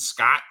 Boston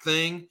Scott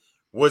thing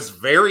was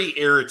very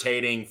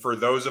irritating for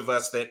those of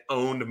us that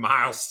owned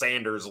Miles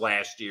Sanders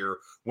last year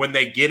when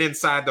they get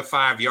inside the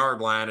 5-yard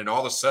line and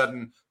all of a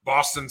sudden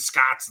Boston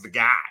Scott's the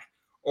guy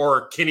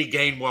or Kenny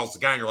Gainwell's the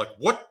guy. And you're like,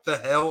 what the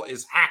hell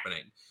is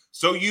happening?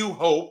 So you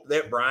hope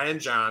that Brian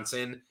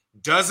Johnson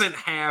doesn't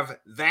have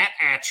that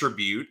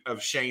attribute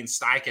of Shane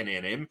Steichen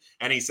in him.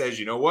 And he says,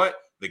 you know what?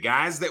 The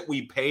guys that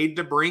we paid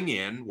to bring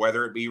in,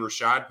 whether it be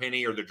Rashad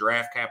Penny or the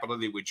draft capital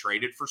that we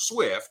traded for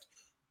Swift,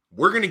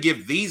 we're going to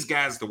give these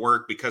guys the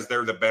work because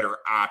they're the better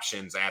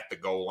options at the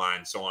goal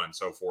line, so on and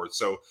so forth.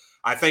 So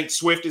I think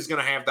Swift is going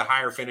to have the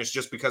higher finish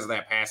just because of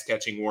that pass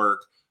catching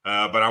work.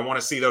 But I want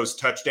to see those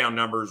touchdown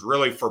numbers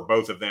really for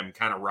both of them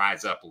kind of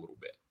rise up a little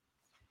bit.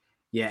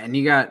 Yeah, and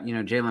you got,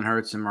 Jalen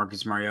Hurts and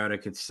Marcus Mariota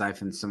could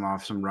siphon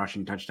some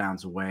rushing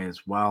touchdowns away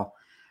as well.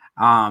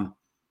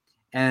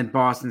 And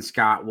Boston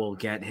Scott will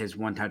get his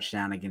one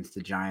touchdown against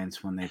the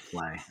Giants when they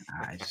play.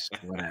 Just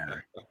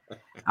whatever.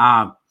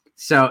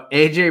 So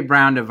A.J.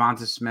 Brown,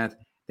 Devonta Smith,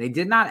 they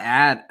did not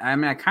add. I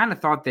mean, I kind of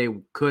thought they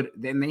could,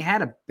 and they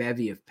had a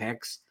bevy of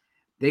picks.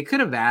 They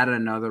could have added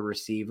another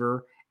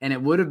receiver, and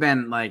it would have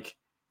been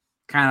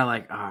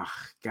oh,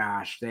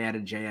 gosh, they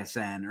added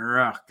JSN, or,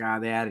 oh,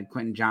 God, they added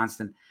Quentin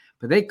Johnston.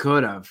 But they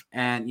could have.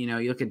 And, you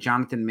look at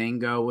Jonathan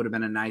Mingo, would have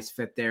been a nice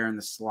fit there in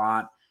the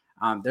slot.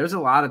 There's a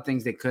lot of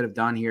things they could have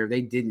done here.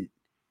 They didn't.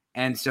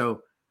 And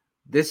so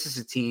this is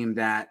a team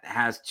that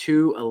has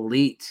two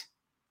elite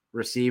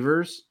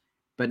receivers,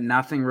 but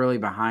nothing really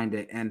behind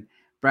it. And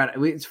Brad,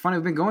 it's funny.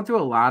 We've been going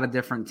through a lot of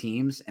different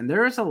teams, and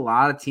there is a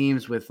lot of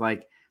teams with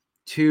like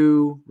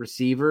two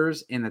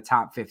receivers in the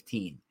top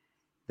 15.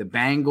 The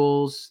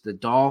Bengals, the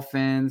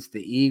Dolphins,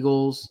 the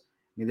Eagles.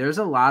 I mean, there's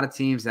a lot of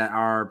teams that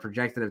are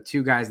projected of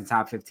two guys in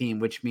top 15,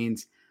 which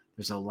means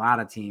there's a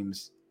lot of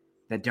teams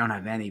that don't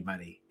have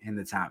anybody in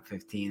the top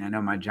 15. I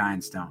know my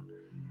Giants don't.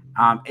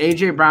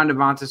 A.J. Brown,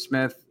 Devonta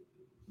Smith,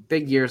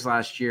 big years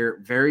last year,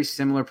 very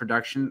similar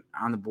production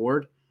on the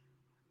board.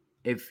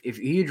 If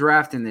you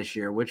draft in this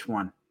year, which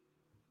one?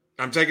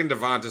 I'm taking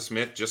Devonta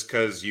Smith just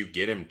because you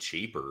get him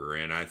cheaper,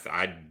 and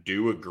I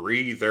do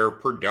agree their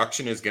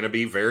production is going to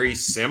be very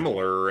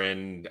similar.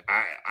 And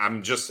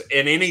I'm just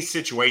in any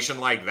situation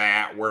like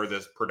that where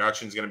the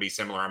production is going to be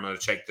similar, I'm going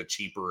to take the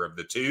cheaper of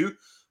the two.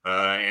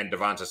 And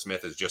Devonta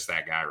Smith is just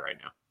that guy right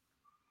now.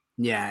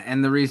 Yeah,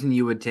 and the reason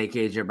you would take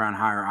AJ Brown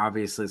higher,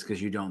 obviously, is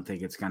because you don't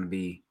think it's going to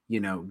be,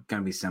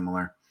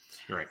 similar.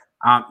 Right.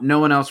 No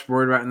one else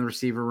worried about in the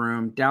receiver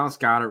room. Dallas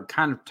Goedert,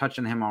 kind of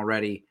touching him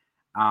already.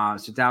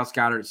 So Dallas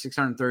Goedert,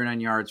 639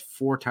 yards,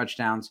 4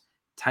 touchdowns,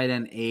 tight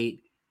end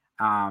 8.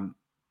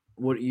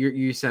 What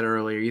you said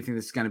earlier, you think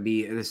this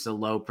is a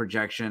low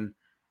projection?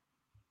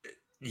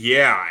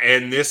 Yeah,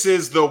 and this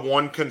is the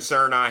one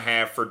concern I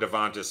have for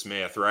Devonta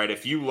Smith, right?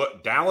 If you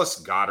look,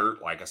 Dallas Goedert,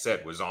 like I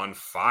said, was on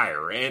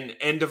fire, and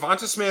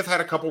Devonta Smith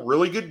had a couple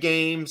really good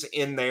games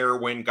in there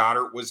when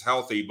Goddard was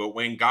healthy, but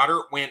when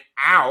Goddard went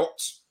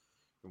out,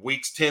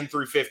 weeks 10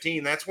 through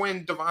 15, that's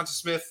when Devonta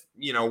Smith,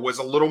 was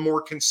a little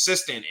more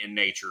consistent in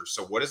nature.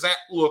 So what does that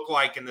look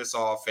like in this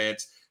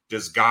offense?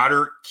 Does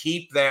Goddard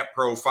keep that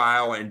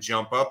profile and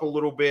jump up a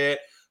little bit?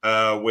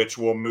 Which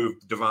will move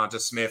Devonta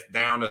Smith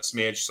down a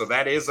smidge. So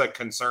that is a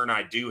concern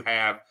I do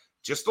have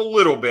just a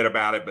little bit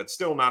about it, but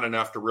still not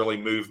enough to really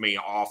move me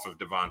off of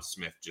Devonta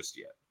Smith just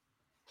yet.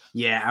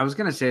 Yeah, I was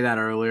going to say that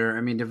earlier.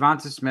 I mean,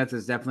 Devonta Smith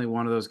is definitely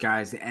one of those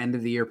guys. The end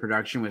of the year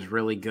production was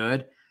really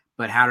good,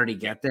 but how did he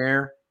get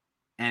there?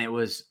 And it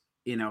was,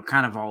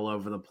 kind of all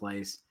over the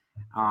place.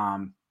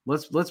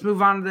 Let's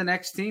move on to the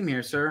next team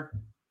here, sir.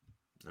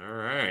 All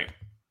right.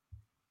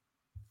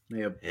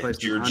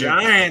 It's your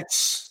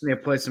Giants. Let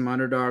me play some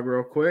underdog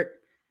real quick.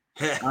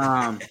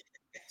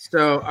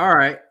 So, all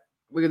right,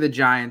 look at the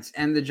Giants.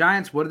 And the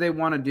Giants, what do they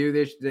want to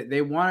do?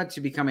 They want it to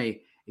become a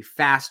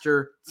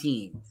faster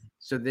team.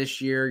 So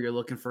this year, you're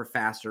looking for a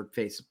faster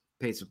pace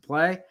of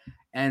play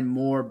and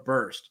more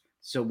burst.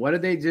 So what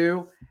did they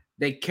do?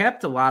 They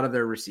kept a lot of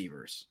their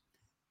receivers,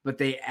 but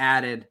they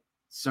added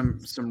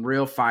some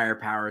real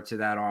firepower to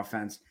that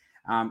offense.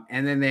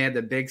 And then they had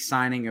the big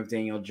signing of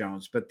Daniel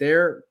Jones. But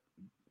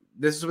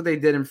this is what they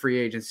did in free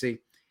agency.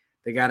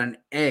 They got an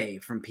A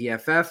from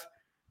PFF,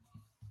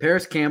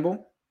 Paris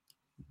Campbell,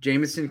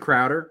 Jamison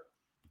Crowder,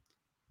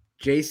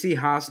 J.C.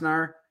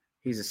 Hosnar,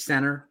 he's a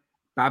center,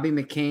 Bobby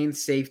McCain,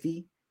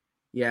 safety.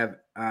 You have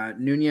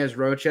Nunez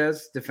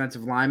Roches,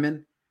 defensive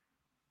lineman,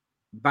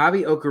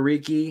 Bobby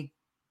Okereke,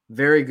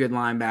 very good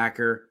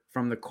linebacker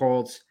from the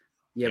Colts.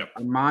 You have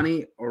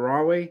Amani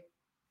Orawe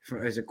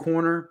as a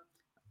corner,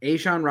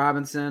 Ashawn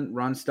Robinson,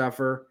 run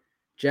stuffer,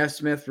 Jeff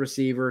Smith,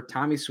 receiver,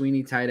 Tommy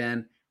Sweeney, tight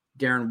end,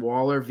 Darren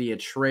Waller via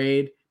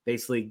trade,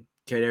 basically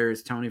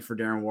Kadarius Toney for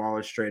Darren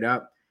Waller straight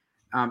up.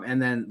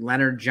 And then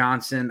Leonard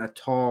Johnson, a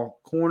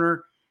tall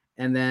corner.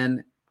 And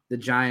then the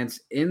Giants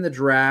in the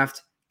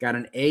draft got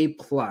an A+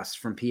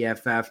 from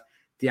PFF.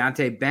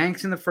 Deonte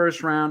Banks in the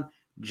first round,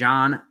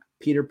 John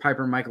Peter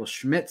Piper, Michael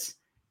Schmitz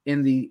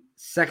in the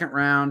second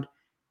round.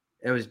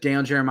 It was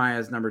Daniel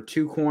Jeremiah's number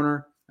 2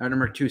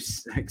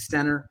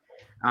 center.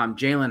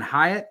 Jalen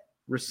Hyatt,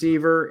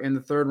 receiver in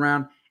the third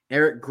round.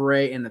 Eric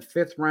Gray in the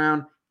 5th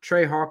round.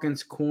 Trey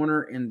Hawkins,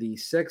 corner in the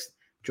 6th.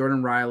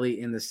 Jordan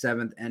Riley in the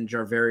 7th. And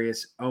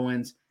Jarvarius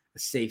Owens, a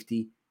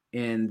safety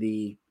in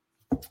the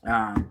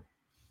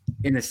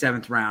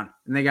 7th round.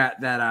 And they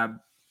got that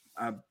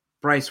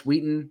Bryce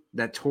Wheaton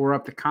that tore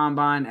up the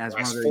combine as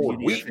one of their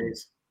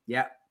UDFAs.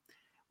 Yeah,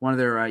 one of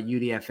their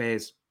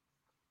UDFAs.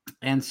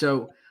 And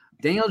so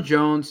Daniel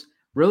Jones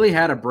really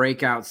had a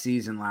breakout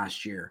season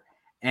last year.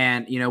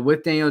 And,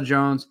 with Daniel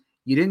Jones,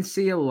 you didn't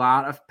see a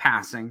lot of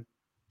passing.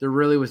 There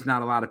really was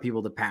not a lot of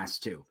people to pass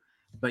to.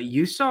 But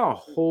you saw a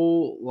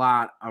whole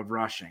lot of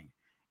rushing.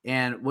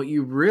 And what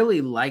you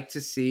really like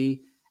to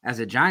see as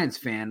a Giants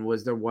fan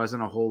was there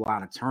wasn't a whole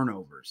lot of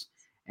turnovers.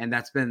 And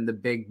that's been the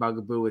big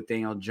bugaboo with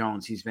Daniel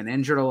Jones. He's been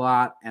injured a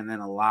lot and then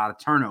a lot of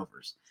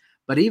turnovers.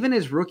 But even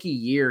his rookie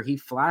year, he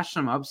flashed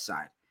some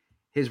upside.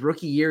 His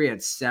rookie year, he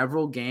had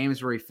several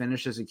games where he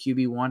finished as a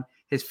QB1.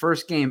 His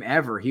first game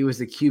ever, he was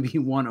the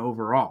QB1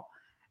 overall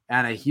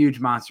and a huge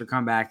monster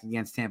comeback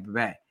against Tampa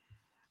Bay.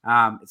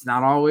 It's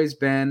not always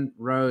been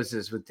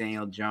roses with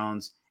Daniel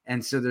Jones.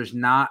 And so there's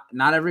not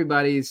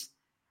everybody's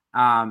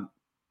a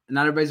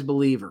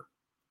believer.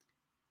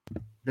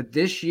 But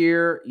this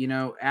year,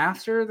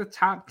 after the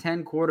top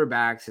 10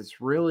 quarterbacks, it's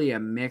really a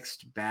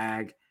mixed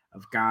bag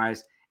of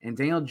guys. And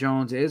Daniel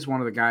Jones is one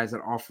of the guys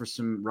that offers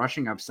some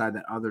rushing upside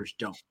that others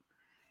don't.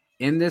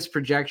 In this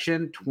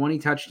projection, 20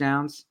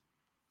 touchdowns.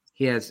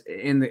 He has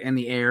in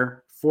the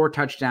air, 4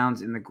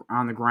 touchdowns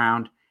on the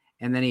ground,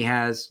 and then he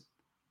has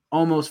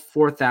almost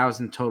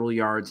 4,000 total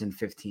yards in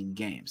 15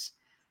 games.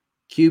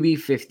 QB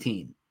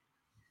 15.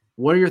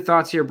 What are your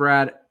thoughts here,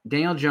 Brad?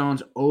 Daniel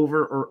Jones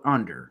over or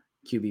under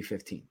QB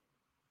 15?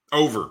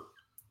 Over.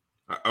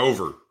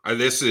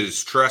 This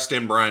is trust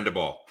in Brian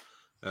DeBall.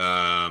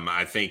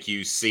 I think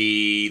you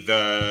see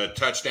the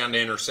touchdown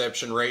to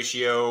interception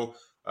ratio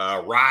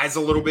rise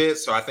a little bit.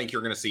 So I think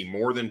you're going to see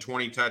more than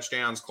 20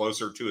 touchdowns,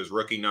 closer to his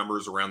rookie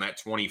numbers around that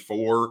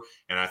 24.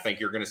 And I think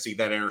you're going to see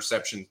that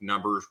interception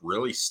numbers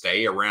really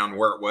stay around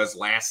where it was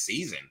last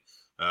season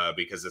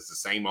because it's the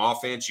same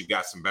offense. You've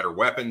got some better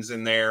weapons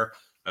in there.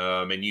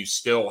 And you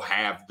still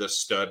have the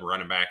stud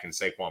running back in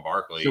Saquon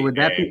Barkley. So would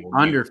that be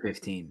under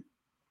 15?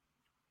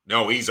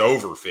 No, he's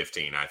over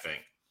 15, I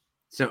think.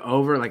 So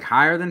over, like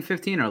higher than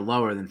 15 or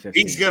lower than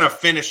 15? He's going to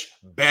finish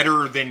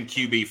better than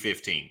QB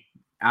 15.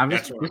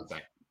 That's what I'm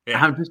saying.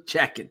 Yeah. I'm just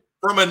checking.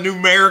 From a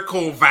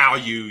numerical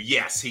value,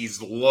 yes,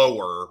 he's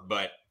lower,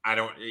 but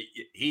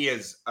he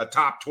is a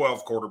top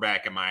 12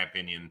 quarterback, in my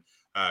opinion,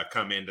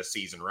 come into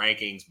season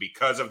rankings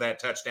because of that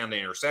touchdown to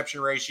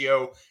interception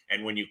ratio.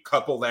 And when you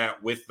couple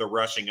that with the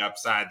rushing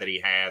upside that he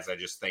has, I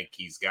just think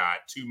he's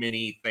got too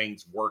many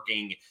things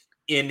working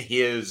in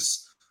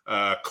his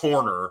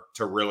corner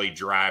to really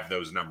drive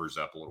those numbers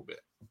up a little bit.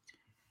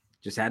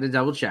 Just had to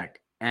double check.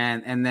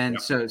 And then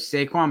Yep. so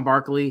Saquon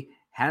Barkley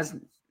has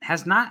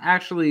not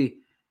actually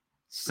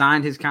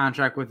signed his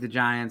contract with the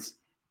Giants.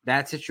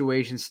 That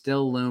situation's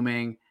still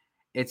looming.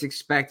 It's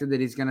expected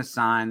that he's going to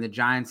sign. The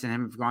Giants and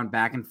him have gone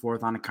back and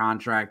forth on a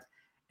contract,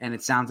 and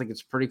it sounds like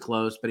it's pretty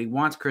close, but he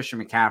wants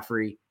Christian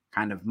McCaffrey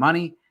kind of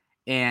money,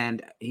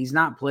 and he's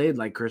not played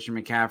like Christian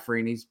McCaffrey,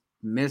 and he's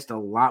missed a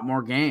lot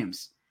more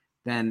games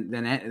than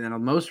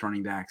most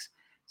running backs.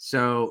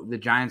 So the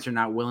Giants are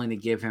not willing to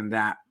give him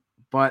that,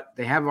 but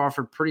they have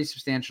offered pretty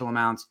substantial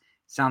amounts.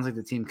 Sounds like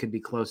the team could be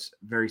close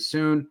very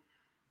soon.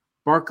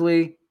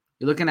 Barkley,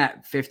 you're looking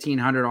at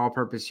 1,500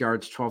 all-purpose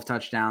yards, 12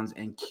 touchdowns,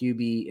 and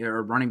QB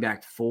or running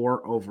back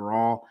 4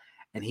 overall,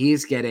 and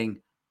he's getting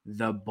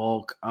the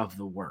bulk of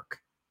the work.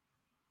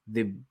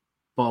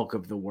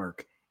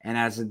 And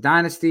as a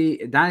dynasty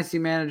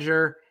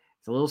manager,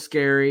 it's a little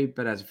scary,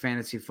 but as a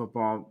fantasy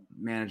football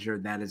manager,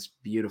 that is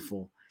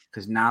beautiful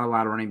because not a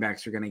lot of running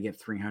backs are going to get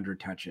 300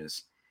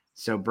 touches.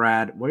 So,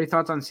 Brad, what are your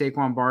thoughts on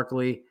Saquon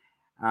Barkley?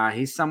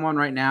 He's someone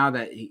right now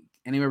that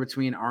anywhere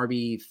between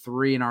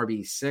RB3 and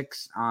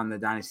RB6 on the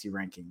Dynasty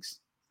rankings.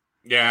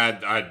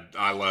 Yeah,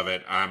 I love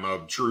it. I'm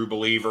a true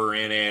believer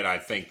in it. I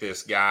think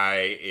this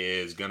guy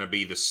is going to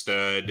be the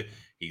stud.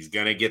 He's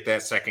going to get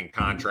that second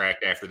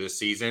contract after this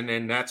season,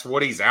 and that's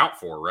what he's out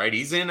for, right?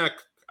 He's in a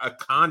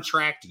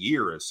contract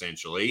year,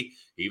 essentially,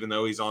 even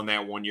though he's on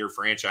that 1-year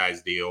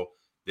franchise deal.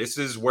 This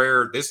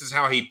is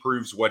how he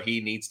proves what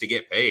he needs to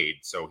get paid.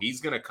 So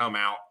he's going to come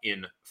out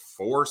in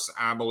force,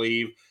 I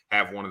believe,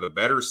 have one of the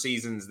better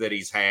seasons that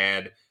he's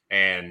had,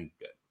 and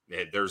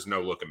there's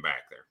no looking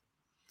back there.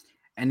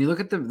 And you look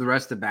at the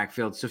rest of the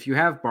backfield. So if you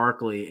have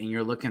Barkley and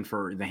you're looking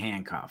for the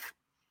handcuff,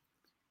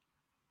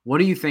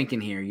 what are you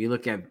thinking here? You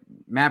look at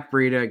Matt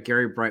Breida,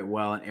 Gary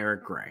Brightwell, and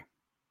Eric Gray.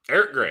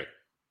 Eric Gray,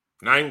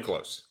 not even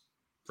close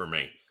for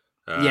me.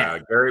 Yeah.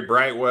 Gary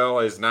Brightwell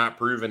has not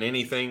proven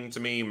anything to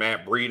me.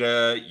 Matt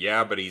Breida,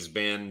 yeah, but he's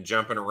been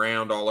jumping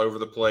around all over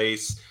the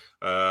place.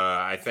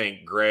 I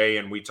think Gray,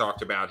 and we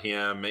talked about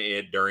him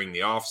during the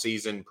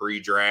offseason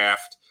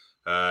pre-draft.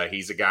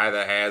 He's a guy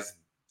that has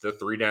the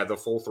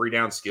full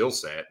 3-down skill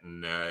set,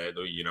 and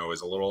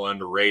is a little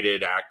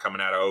underrated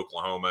coming out of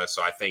Oklahoma.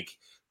 So I think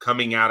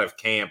coming out of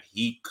camp,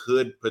 he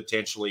could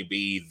potentially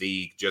be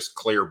the just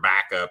clear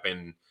backup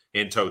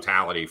in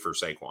totality for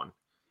Saquon.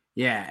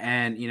 Yeah,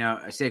 and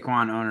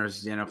Saquon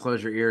owners,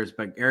 close your ears,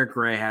 but Eric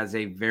Gray has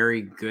a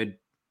very good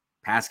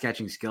pass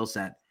catching skill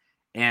set,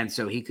 and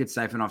so he could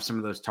siphon off some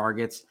of those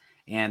targets.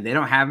 And they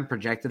don't have him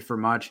projected for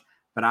much,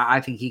 but I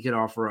think he could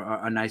offer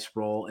a nice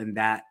role in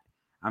that.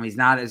 He's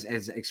not as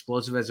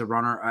explosive as a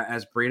runner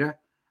as Breida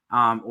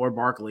or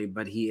Barkley,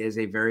 but he is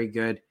a very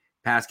good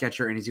pass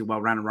catcher, and he's a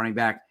well-rounded running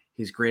back.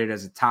 He's graded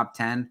as a top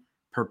 10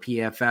 per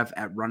PFF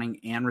at running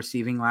and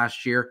receiving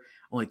last year.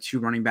 Only 2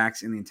 running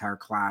backs in the entire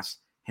class,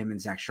 him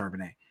and Zach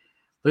Charbonnet.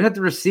 Look at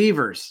the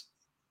receivers.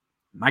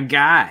 My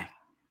guy,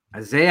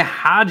 Isaiah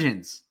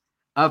Hodgins,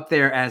 up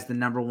there as the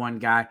number 1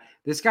 guy.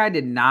 This guy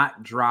did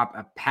not drop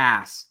a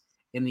pass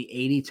in the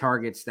 80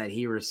 targets that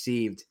he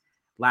received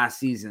last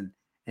season.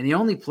 And he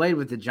only played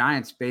with the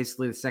Giants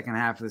basically the second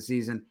half of the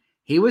season.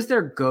 He was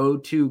their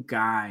go-to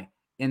guy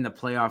in the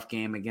playoff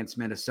game against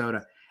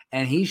Minnesota.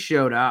 And he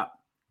showed up.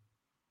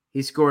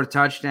 He scored a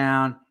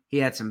touchdown. He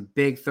had some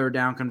big third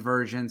down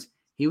conversions.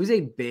 He was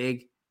a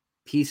big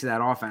piece of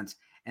that offense.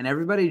 And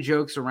everybody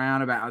jokes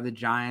around about how the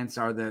Giants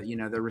are the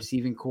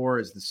receiving core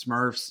is the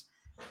Smurfs,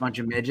 a bunch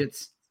of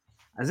midgets.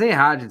 Isaiah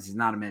Hodgins is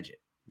not a midget.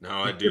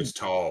 No, that dude's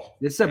tall.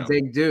 This is a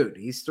big dude.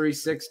 He's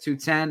 3'6",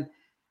 210,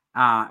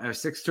 or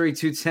 6'3",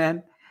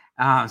 210.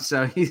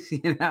 So he's,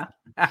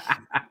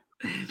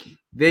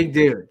 big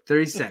dude,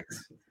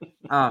 36.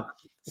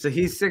 So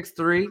he's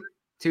 6'3",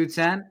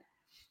 210,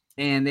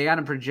 and they got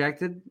him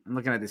projected. I'm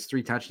looking at this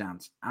 3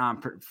 touchdowns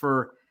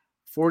for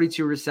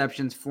 42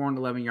 receptions,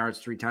 411 yards,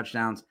 3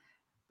 touchdowns.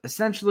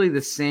 Essentially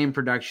the same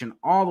production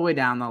all the way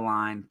down the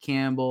line.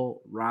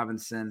 Campbell,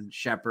 Robinson,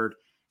 Shepard,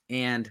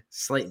 and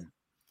Slayton.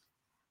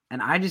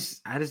 And I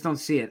just don't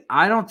see it.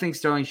 I don't think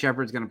Sterling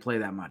Shepard's going to play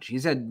that much.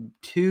 He's had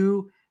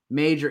 2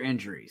 major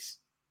injuries.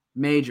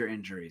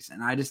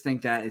 And I just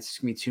think that it's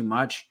going to be too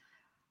much.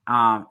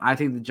 I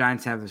think the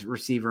Giants have a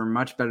receiver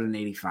much better than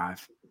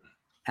 85.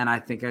 And I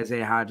think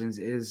Isaiah Hodgins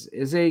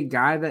is a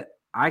guy that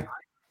I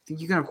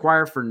think you can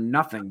acquire for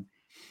nothing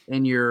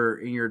in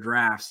your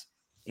drafts.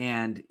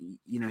 And,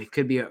 he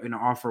could be an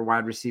offer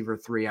wide receiver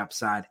 3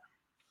 upside.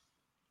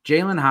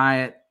 Jalen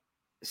Hyatt,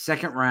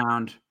 2nd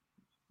round.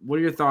 What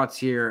are your thoughts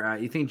here?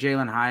 You think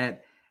Jalen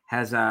Hyatt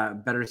has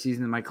a better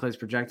season than Mike Clay's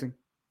projecting?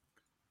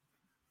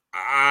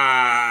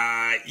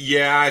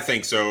 Yeah, I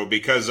think so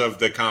because of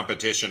the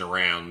competition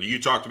around. You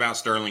talked about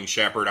Sterling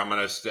Shepard.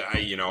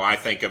 I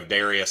think of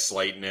Darius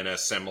Slayton in a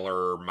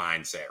similar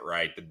mindset,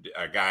 right?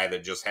 A guy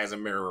that just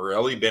hasn't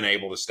really been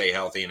able to stay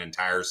healthy an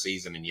entire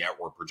season, and yet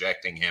we're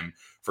projecting him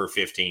for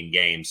 15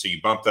 games. So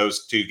you bump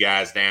those 2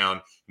 guys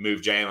down,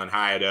 move Jalen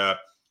Hyatt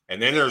up,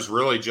 and then there's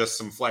really just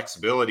some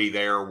flexibility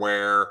there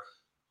where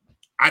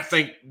I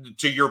think,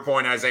 to your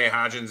point, Isaiah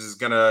Hodgins is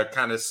going to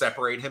kind of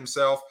separate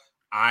himself.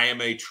 I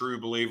am a true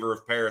believer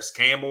of Paris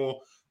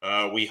Campbell.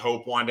 We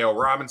hope Wan'Dale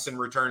Robinson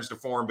returns to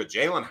form, but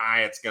Jalen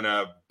Hyatt's going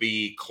to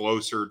be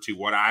closer to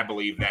what I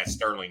believe that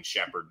Sterling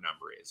Shepard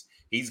number is.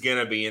 He's going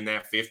to be in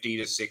that 50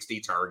 to 60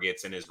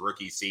 targets in his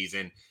rookie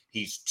season.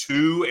 He's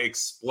too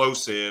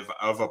explosive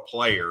of a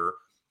player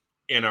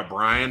in a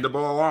Brian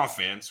DeBoer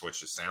offense,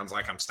 which just sounds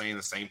like I'm saying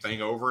the same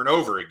thing over and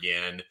over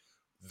again,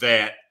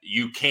 that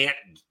you can't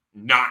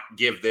not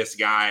give this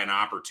guy an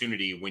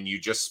opportunity when you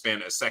just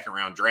spent a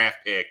second-round draft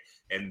pick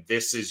and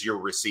this is your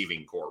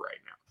receiving core right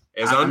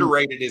now. As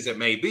underrated as it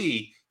may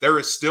be, there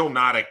is still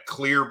not a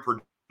clear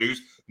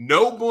produce.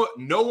 No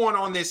one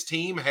on this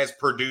team has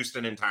produced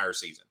an entire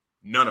season.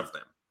 None of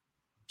them.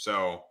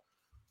 So,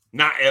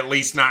 at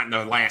least not in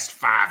the last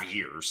 5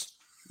 years.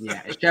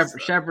 Yeah,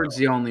 Shepard's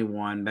the only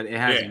one, but it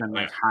hasn't been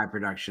like high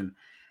production.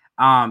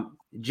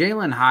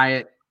 Jalen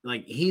Hyatt,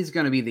 like, he's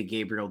going to be the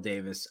Gabriel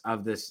Davis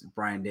of this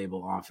Brian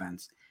Daboll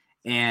offense.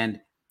 And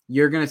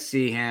you're going to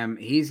see him.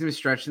 He's going to be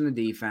stretching the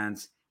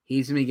defense.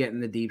 He's going to be getting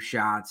the deep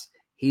shots.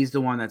 He's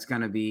the one that's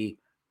going to be,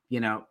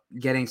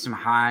 getting some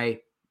high.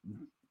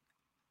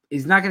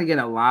 He's not going to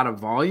get a lot of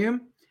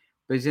volume,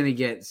 but he's going to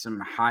get some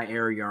high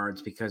air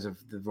yards because of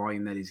the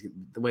volume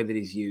the way that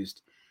he's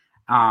used.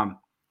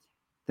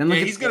 Then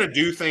he's going to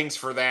do things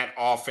for that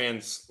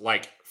offense,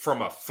 like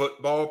from a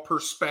football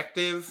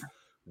perspective,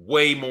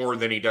 way more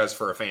than he does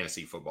for a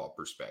fantasy football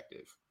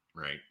perspective,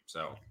 right?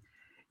 So,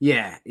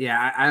 yeah,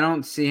 I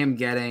don't see him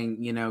getting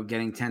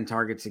 10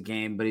 targets a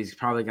game, but he's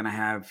probably going to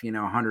have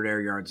 100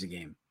 air yards a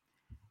game,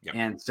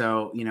 and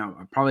so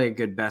probably a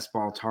good best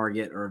ball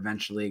target, or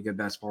eventually a good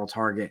best ball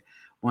target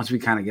once we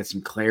kind of get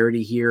some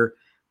clarity here.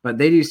 But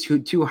they do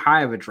too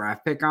high of a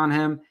draft pick on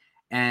him.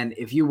 And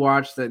if you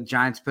watch, the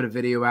Giants put a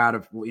video out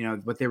of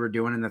what they were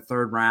doing in the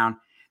third round,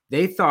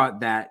 they thought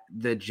that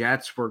the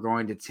Jets were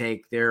going to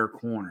take their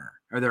corner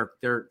or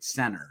their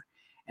center.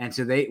 And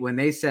so when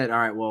they said, all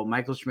right, well,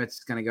 Michael Schmitz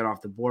is going to get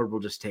off the board,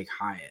 we'll just take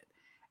Hyatt.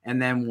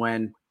 And then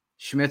when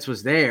Schmitz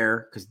was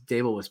there, because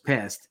Daboll was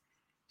pissed,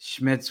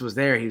 Schmitz was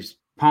there, he was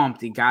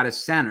pumped, he got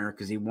his center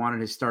because he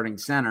wanted his starting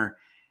center.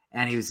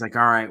 And he was like,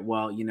 all right,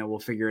 well, we'll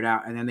figure it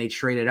out. And then they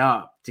traded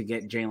up to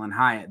get Jalen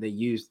Hyatt. They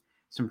used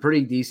some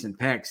pretty decent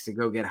picks to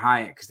go get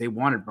Hyatt because they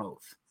wanted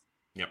both.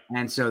 Yep.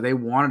 And so they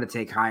wanted to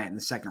take Hyatt in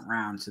the second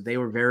round. So they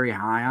were very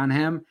high on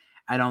him.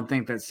 I don't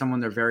think that someone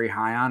they're very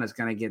high on is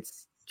going to get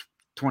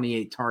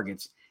 28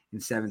 targets in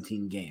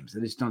 17 games.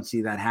 I just don't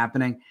see that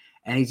happening.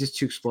 And he's just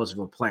too explosive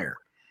a player.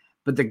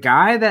 But the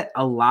guy that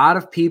a lot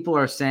of people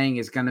are saying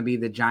is going to be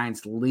the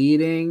Giants'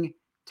 leading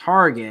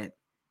target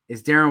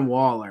is Darren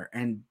Waller.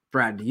 And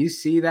Brad, do you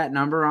see that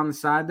number on the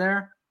side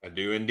there? I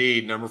do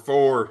indeed. Number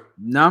 4.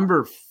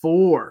 Number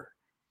 4.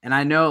 And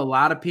I know a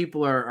lot of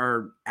people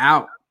are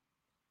out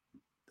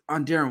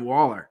on Darren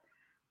Waller,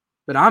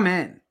 but I'm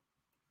in.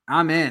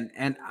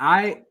 And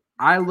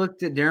I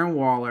looked at Darren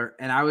Waller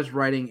and I was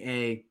writing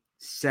a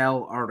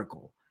sell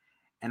article.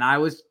 And I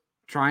was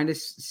trying to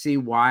see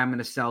why I'm going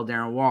to sell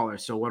Darren Waller.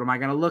 So what am I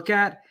going to look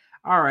at?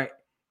 All right.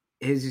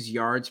 Is his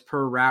yards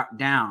per route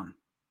down?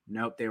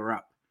 Nope, they were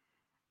up.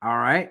 All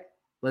right.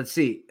 Let's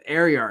see.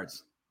 Air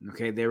yards.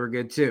 Okay, they were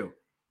good too.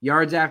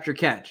 Yards after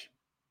catch.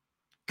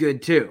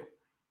 Good too.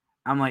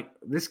 I'm like,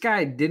 this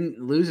guy didn't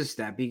lose a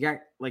step. He got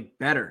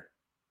better.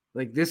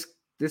 Like this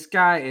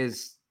guy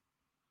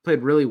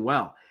played really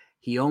well.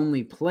 He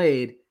only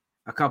played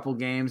a couple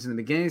games in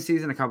the beginning of the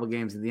season, a couple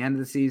games at the end of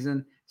the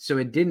season. So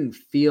it didn't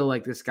feel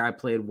like this guy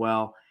played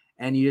well.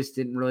 And you just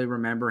didn't really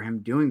remember him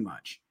doing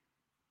much.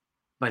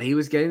 But he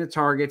was getting the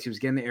targets. He was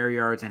getting the air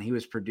yards, and he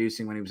was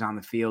producing when he was on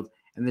the field.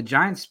 And the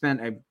Giants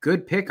spent a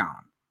good pick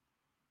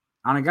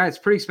on a guy that's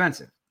pretty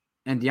expensive.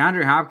 And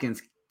DeAndre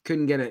Hopkins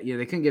couldn't get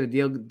they couldn't get a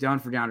deal done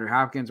for DeAndre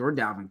Hopkins or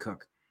Dalvin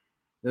Cook.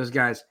 Those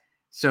guys.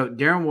 So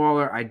Darren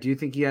Waller, I do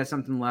think he has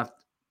something left.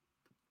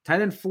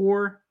 Tight end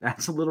 4,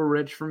 that's a little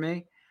rich for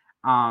me.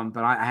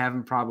 But I have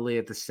him probably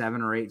at the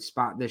 7 or 8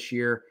 spot this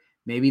year,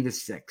 maybe the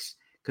 6,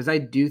 because I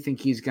do think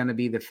he's going to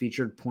be the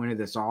featured point of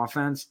this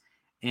offense.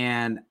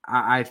 And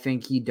I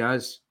think he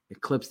does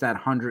eclipse that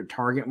 100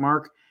 target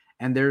mark.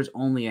 And there's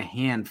only a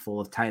handful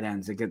of tight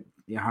ends that get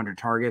 100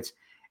 targets.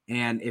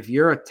 And if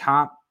you're a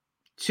top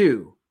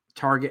 2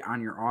 target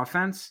on your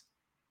offense,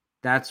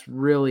 that's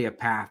really a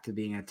path to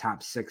being a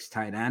top 6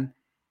 tight end.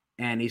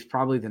 And he's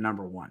probably the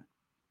number 1.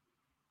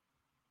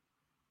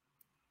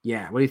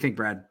 Yeah. What do you think,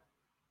 Brad?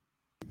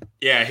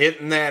 Yeah.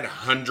 Hitting that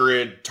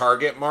 100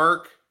 target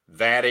mark,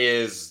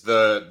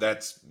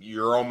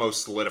 you're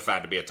almost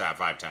solidified to be a top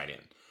 5 tight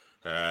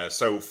end.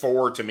 So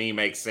 4 to me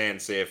makes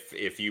sense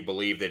if you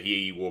believe that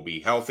he will be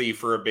healthy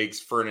for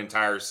an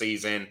entire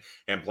season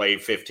and play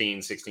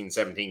 15, 16,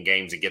 17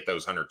 games and get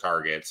those 100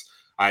 targets.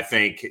 I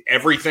think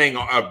everything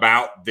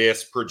about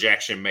this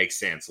projection makes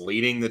sense.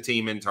 Leading the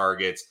team in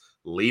targets,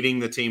 leading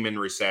the team in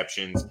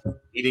receptions,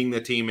 leading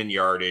the team in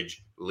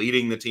yardage,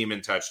 leading the team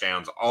in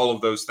touchdowns. All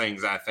of those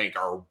things I think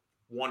are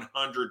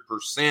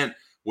 100%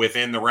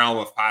 within the realm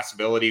of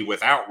possibility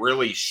without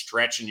really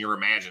stretching your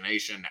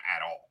imagination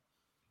at all.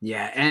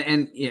 Yeah,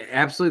 and yeah,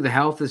 absolutely. The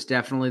health is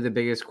definitely the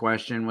biggest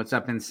question. What's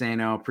up,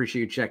 Insano?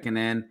 Appreciate you checking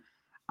in.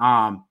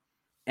 Um,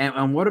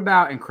 and what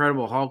about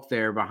Incredible Hulk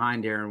there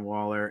behind Darren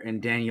Waller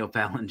and Daniel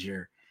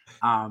Bellinger?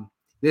 Um,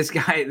 this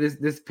guy,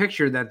 this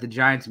picture that the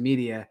Giants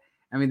media.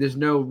 I mean, there's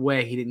no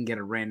way he didn't get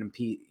a random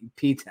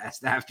P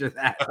test after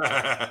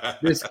that.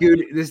 This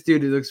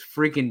dude looks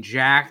freaking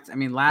jacked. I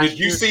mean, Did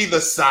you see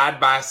the side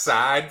by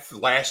side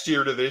last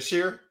year to this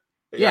year?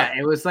 Yeah,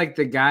 it was like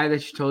the guy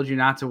that she told you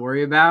not to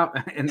worry about,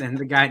 and then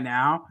the guy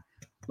now,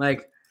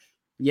 like,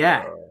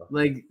 yeah,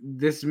 like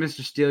this is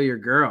Mr. Steal Your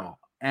Girl.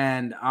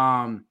 And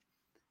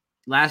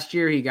last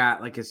year he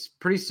got like a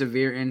pretty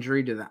severe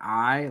injury to the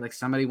eye. Like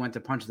somebody went to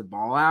punch the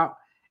ball out,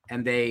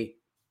 and they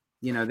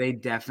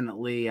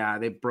definitely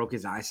they broke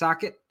his eye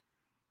socket.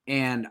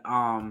 And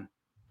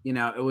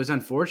it was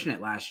unfortunate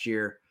last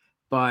year,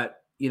 but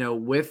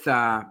with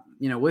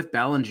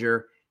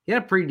Bellinger, he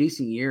had a pretty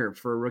decent year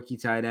for a rookie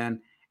tight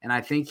end. And I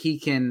think he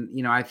can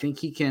be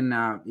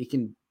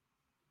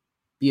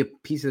a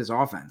piece of this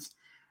offense.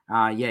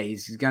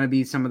 He's going to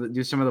be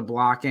do some of the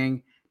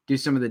blocking, do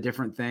some of the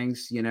different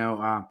things,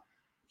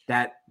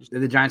 that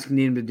the Giants can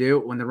need him to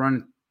do when they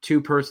run two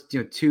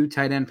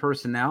tight end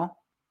personnel.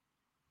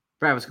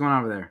 Brad, what's going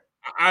on over there?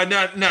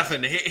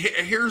 Nothing.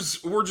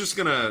 We're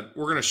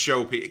gonna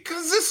show people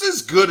because this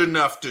is good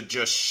enough to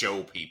just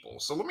show people.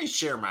 So let me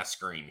share my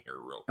screen here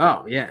real quick.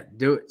 Oh yeah,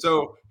 do it.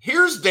 So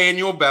here's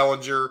Daniel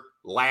Bellinger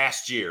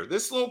last year.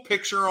 This little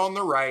picture on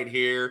the right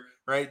here,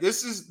 right?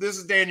 This is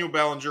Daniel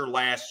Bellinger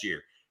last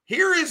year.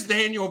 Here is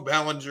Daniel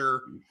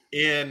Bellinger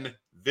in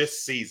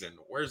this season.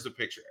 Where's the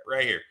picture at?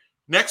 Right here.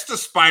 Next to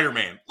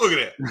Spider-Man. Look at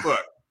it.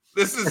 Look.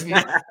 This is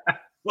not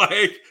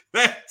like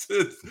that's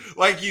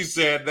like you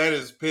said, that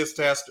is piss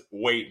test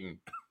waiting.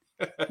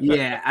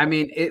 Yeah, I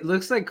mean, it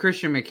looks like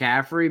Christian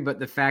McCaffrey, but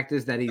the fact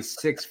is that he's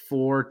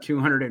 6'4",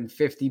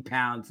 250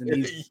 pounds, and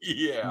he's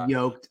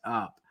yoked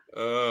up.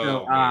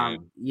 Oh, so,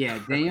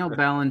 Daniel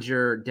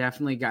Bellinger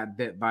definitely got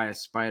bit by a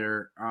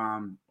spider,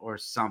 or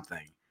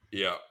something.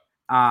 Yeah.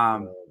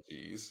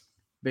 Geez.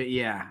 But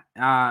yeah,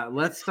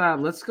 let's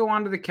go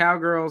on to the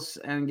Cowgirls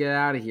and get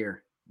out of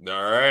here.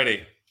 All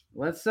righty.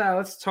 Let's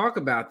talk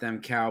about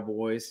them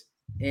Cowboys,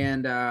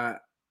 and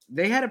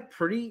they had a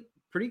pretty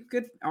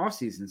good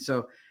offseason.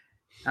 So,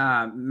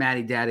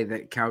 Maddie Daddy,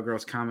 that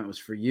Cowgirls comment was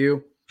for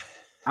you.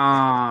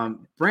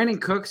 Brandon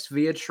Cooks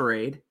via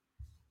trade.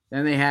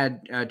 Then they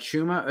had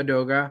Chuma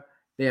Edoga.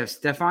 They have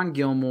Stephon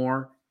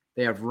Gilmore.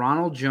 They have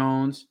Ronald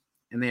Jones,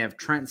 and they have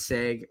Trent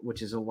Saig,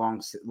 which is a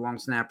long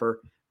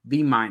snapper,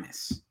 B-.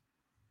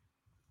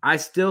 I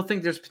still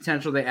think there's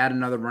potential they add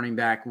another running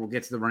back. We'll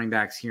get to the running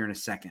backs here in a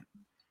second.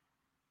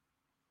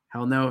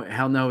 Hell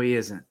no, he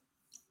isn't.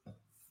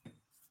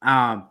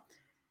 And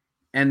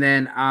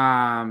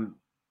then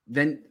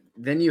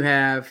you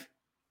have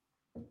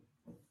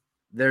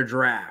their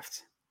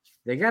draft.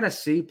 They got a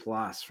C+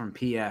 from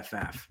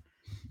PFF.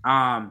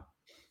 And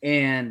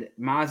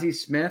Mozzie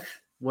Smith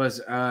was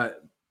a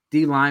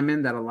D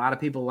lineman that a lot of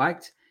people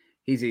liked.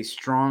 He's a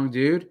strong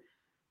dude.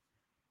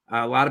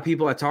 I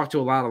talked to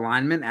a lot of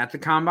linemen at the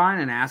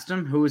combine and asked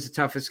them who was the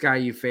toughest guy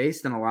you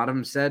faced, and a lot of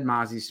them said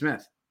Mozzie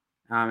Smith.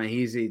 And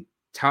he's a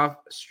tough,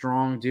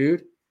 strong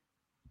dude.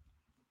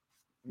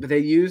 But they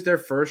used their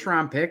first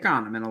round pick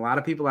on him, and a lot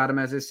of people had him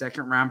as a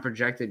second round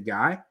projected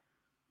guy.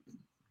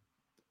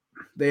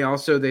 They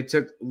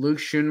took Luke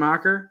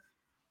Schoonmaker,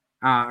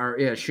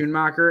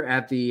 Schoonmaker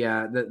at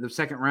the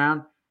second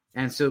round,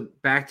 and so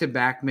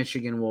back-to-back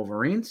Michigan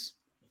Wolverines.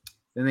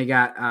 Then they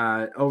got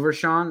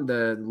Overshawn,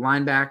 the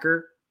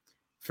linebacker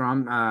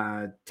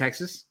from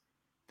Texas.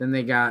 Then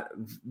they got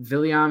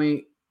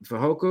Viliami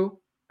Fahoku,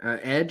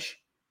 edge.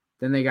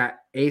 Then they got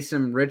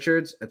Asim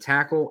Richards, a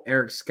tackle.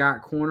 Eric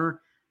Scott,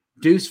 corner.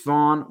 Deuce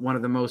Vaughn, one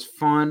of the most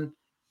fun.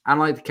 I don't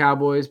like the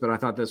Cowboys, but I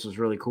thought this was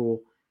really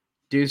cool.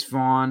 Deuce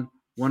Vaughn,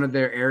 one of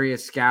their area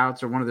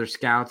scouts, or one of their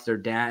scouts, their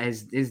dad,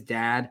 his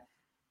dad,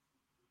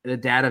 the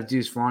dad of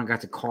Deuce Vaughn,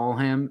 got to call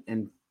him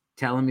and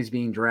tell him he's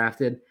being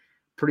drafted.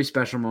 Pretty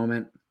special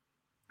moment.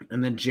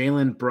 And then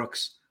Jalen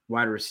Brooks,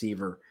 wide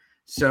receiver.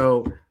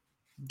 So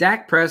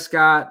Dak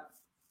Prescott,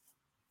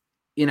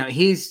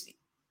 he's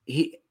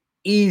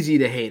easy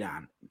to hate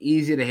on.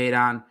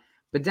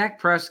 But Dak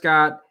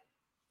Prescott,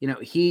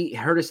 he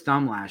hurt his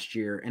thumb last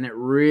year, and it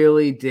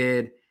really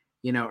did,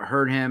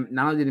 hurt him.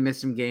 Not only did he miss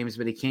some games,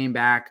 but he came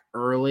back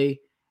early,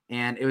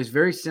 and it was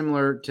very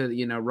similar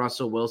to,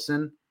 Russell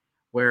Wilson,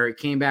 where he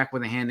came back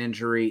with a hand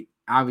injury,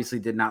 obviously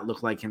did not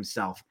look like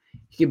himself.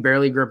 He could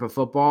barely grip a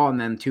football, and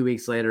then 2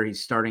 weeks later,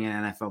 he's starting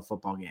an NFL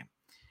football game.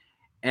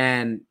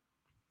 And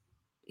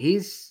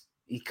he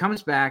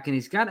comes back, and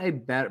he's got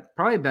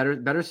probably a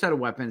better set of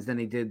weapons than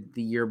he did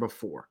the year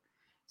before.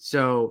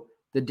 So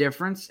the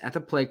difference at the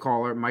play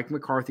caller, Mike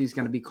McCarthy is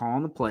going to be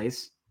calling the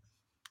plays.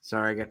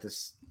 Sorry, I got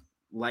this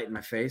light in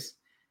my face.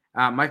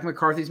 Mike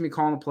McCarthy's going to be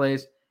calling the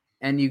plays,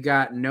 and you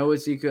got no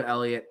Ezekiel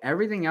Elliott.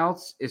 Everything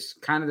else is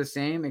kind of the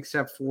same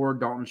except for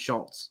Dalton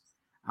Schultz.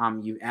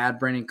 You add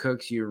Brandon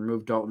Cooks, you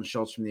remove Dalton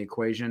Schultz from the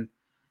equation.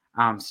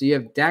 So you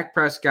have Dak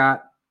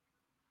Prescott,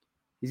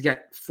 He's got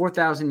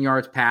 4,000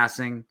 yards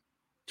passing,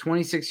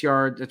 26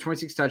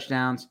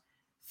 touchdowns,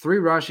 3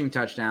 rushing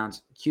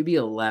touchdowns, QB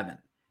 11.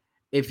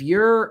 If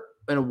you're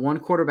in a one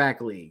quarterback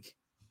league,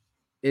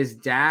 is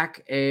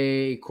Dak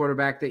a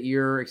quarterback that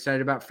you're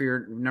excited about for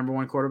your number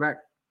one quarterback?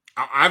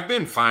 I've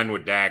been fine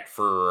with Dak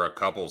for a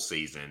couple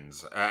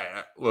seasons.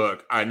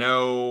 Look, I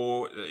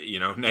know,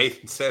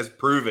 Nathan says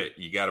prove it.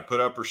 You got to put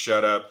up or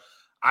shut up.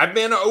 I've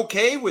been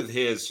okay with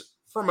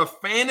from a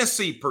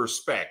fantasy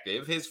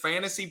perspective, his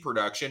fantasy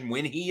production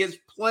when he is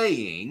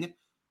playing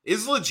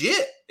is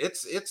legit.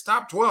 It's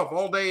top 12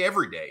 all day,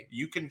 every day.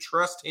 You can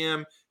trust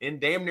him in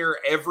damn near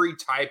every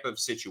type of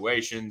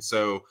situation.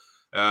 So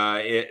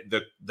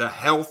the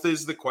health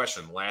is the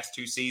question. The last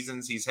 2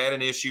 seasons, he's had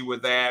an issue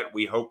with that.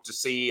 We hope to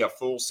see a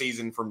full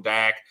season from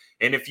Dak.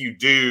 And if you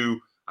do,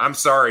 I'm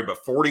sorry,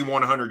 but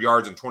 4,100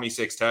 yards and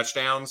 26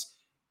 touchdowns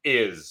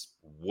is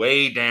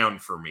way down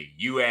for me.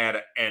 You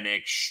add an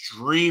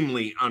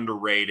extremely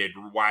underrated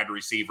wide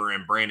receiver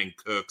in Brandon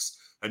Cooks,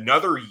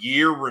 another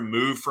year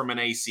removed from an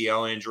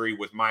ACL injury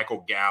with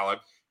Michael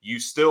Gallup. You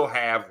still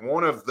have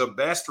one of the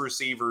best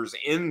receivers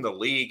in the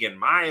league, in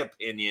my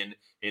opinion,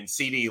 in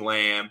CeeDee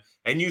Lamb.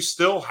 And you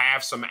still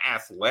have some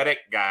athletic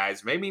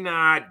guys, maybe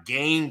not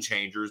game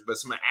changers, but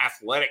some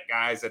athletic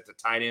guys at the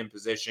tight end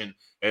position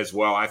as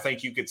well. I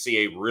think you could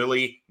see a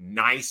really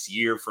nice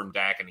year from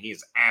Dak, and he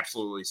is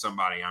absolutely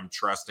somebody I'm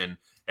trusting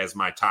as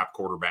my top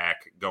quarterback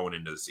going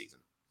into the season.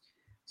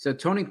 So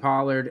Tony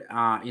Pollard,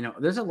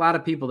 there's a lot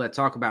of people that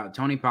talk about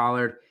Tony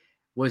Pollard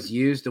was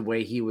used the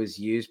way he was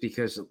used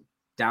because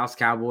Dallas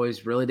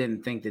Cowboys really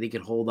didn't think that he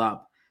could hold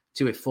up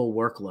to a full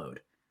workload.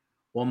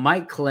 Well,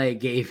 Mike Clay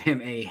gave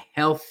him a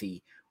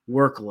healthy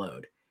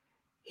workload.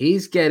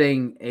 He's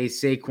getting a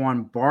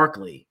Saquon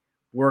Barkley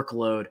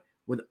workload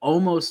with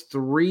almost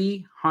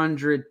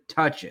 300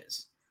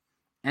 touches.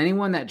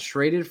 Anyone that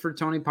traded for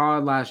Tony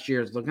Pollard last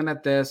year is looking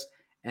at this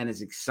and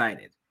is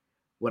excited.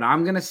 What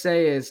I'm going to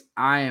say is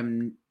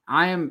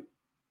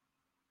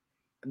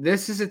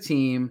this is a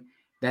team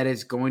that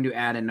is going to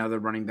add another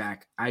running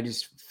back. I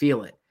just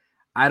feel it.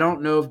 I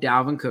don't know if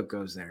Dalvin Cook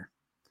goes there,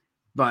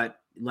 but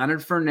Leonard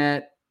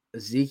Fournette,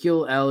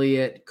 Ezekiel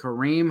Elliott,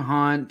 Kareem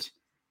Hunt,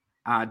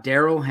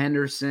 Darrell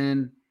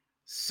Henderson,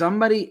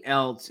 somebody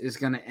else is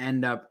going to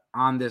end up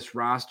on this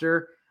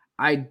roster.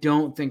 I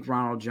don't think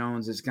Ronald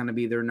Jones is going to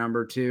be their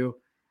number 2.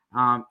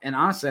 And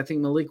honestly, I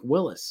think Malik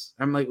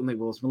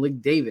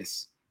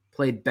Davis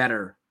played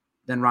better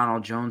than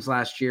Ronald Jones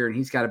last year, and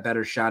he's got a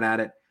better shot at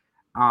it.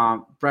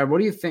 Brad, what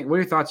do you think? What are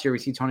your thoughts here? We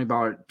see Tony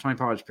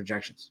Pollard's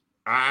projections.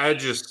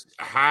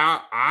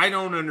 I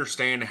don't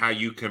understand how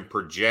you can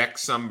project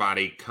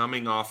somebody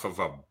coming off of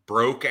a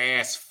broke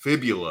ass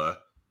fibula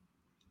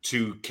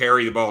to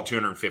carry the ball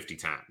 250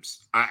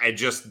 times. It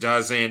just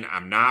doesn't.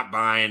 I'm not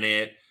buying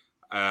it.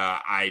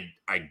 I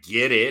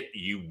get it.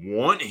 You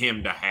want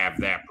him to have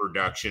that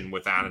production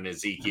without an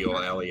Ezekiel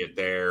Elliott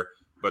there.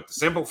 But the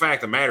simple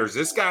fact of the matter is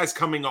this guy's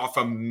coming off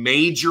a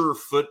major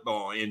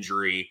football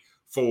injury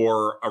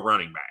for a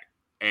running back.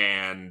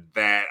 And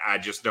that I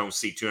just don't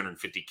see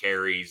 250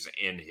 carries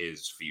in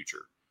his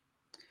future.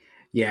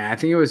 Yeah, I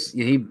think it was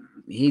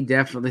he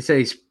definitely, they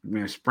say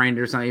he sprained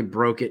it or something. He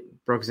broke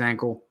his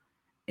ankle.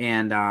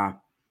 And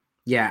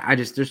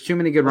there's too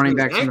many good running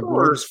backs on the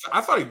board.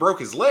 I thought he broke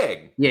his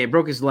leg. Yeah, he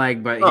broke his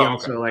leg, but he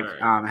also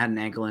had an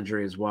ankle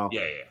injury as well.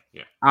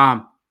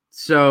 Yeah.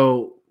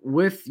 So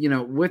with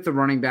the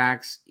running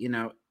backs,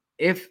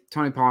 if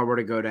Tony Pollard were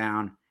to go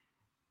down,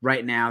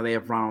 right now they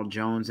have Ronald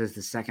Jones as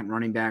the second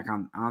running back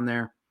on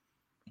there.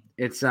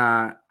 It's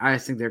I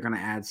just think they're going to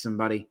add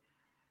somebody.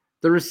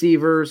 The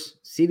receivers,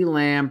 CeeDee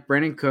Lamb,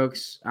 Brandon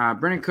Cooks.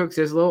 Brandon Cooks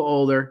is a little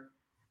older,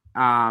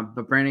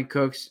 but Brandon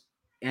Cooks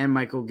and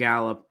Michael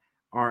Gallup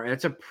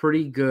it's a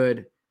pretty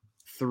good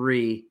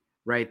 3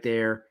 right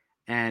there.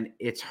 And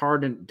it's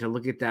hard to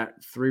look at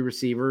that 3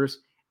 receivers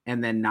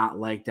and then not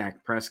like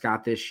Dak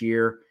Prescott this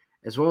year,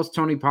 as well as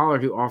Tony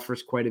Pollard, who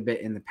offers quite a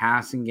bit in the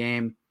passing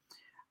game.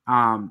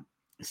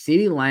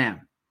 CeeDee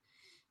Lamb.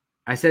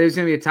 I said he was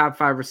going to be a top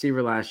 5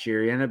 receiver last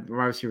year. He ended up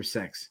wide receiver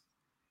 6.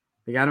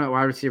 They got him at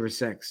wide receiver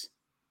 6.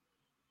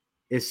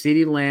 Is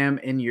CeeDee Lamb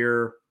in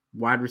your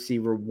wide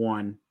receiver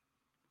 1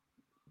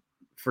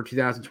 for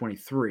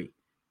 2023?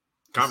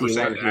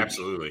 Conversation,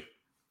 absolutely.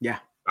 Yeah.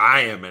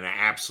 I am an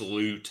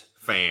absolute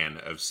fan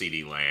of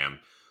CeeDee Lamb.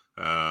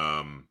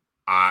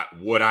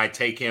 Would I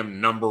take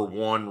him number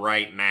 1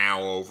 right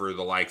now over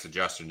the likes of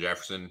Justin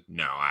Jefferson?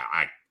 No,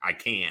 I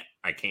can't.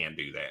 I can't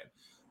do that.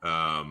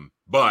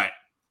 But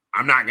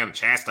I'm not going to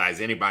chastise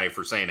anybody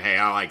for saying, hey,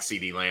 I like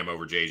CeeDee Lamb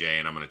over JJ,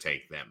 and I'm going to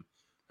take them.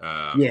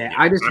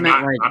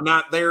 I'm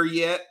not there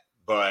yet,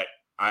 but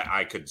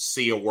I could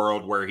see a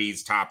world where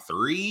he's top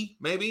 3,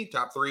 maybe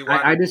top 3.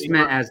 I just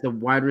meant as the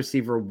wide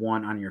receiver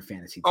 1 on your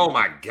fantasy team. Oh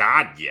my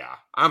God, yeah,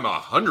 I'm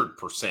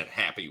 100%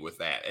 happy with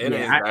that.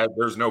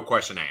 There's no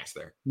question asked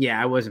there.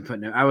 Yeah, I wasn't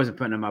putting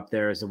him up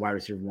there as the wide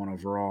receiver 1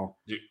 overall.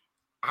 Dude,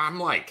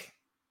 I'm like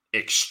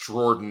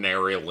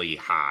extraordinarily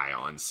high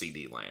on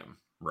CeeDee Lamb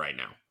right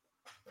now.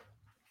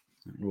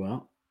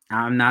 Well,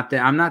 I'm not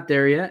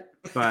there yet.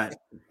 but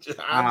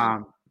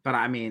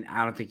I mean,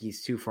 I don't think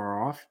he's too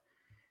far off.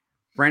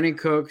 Brandon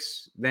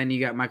Cooks, then you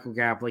got Michael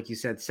Gallup, like you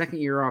said, second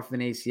year off an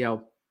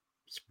ACL.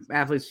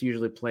 Athletes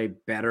usually play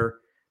better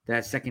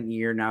that second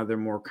year. Now they're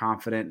more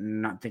confident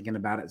and not thinking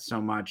about it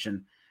so much.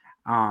 And,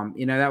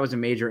 that was a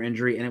major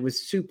injury, and it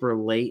was super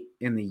late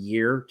in the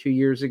year 2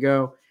 years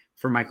ago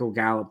for Michael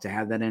Gallup to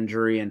have that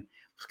injury. And it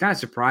was kind of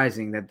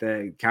surprising that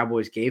the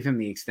Cowboys gave him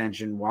the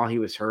extension while he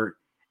was hurt,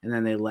 and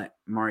then they let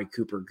Amari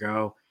Cooper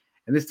go.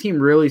 And this team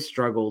really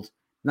struggled,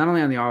 not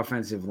only on the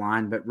offensive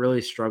line, but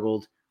really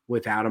struggled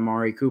without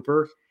Amari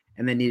Cooper,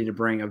 and they needed to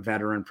bring a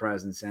veteran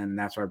presence in.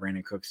 That's why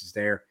Brandon Cooks is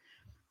there.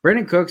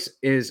 Brandon Cooks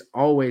is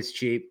always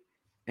cheap,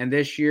 and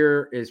this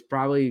year is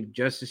probably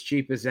just as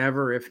cheap as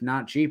ever, if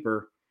not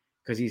cheaper,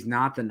 because he's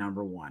not the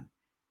number one.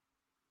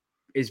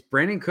 Is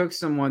Brandon Cooks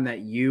someone that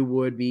you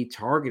would be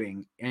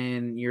targeting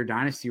in your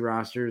dynasty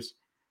rosters?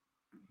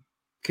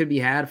 Could be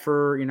had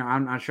for,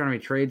 I'm not sure how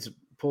many trades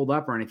pulled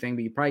up or anything,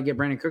 but you probably get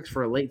Brandon Cooks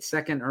for a late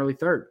second, early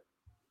third.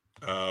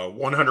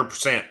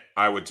 100%.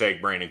 I would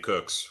take Brandon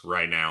Cooks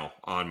right now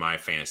on my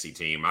fantasy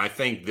team. I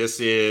think this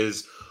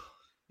is,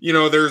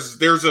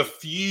 there's a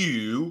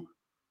few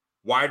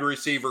wide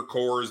receiver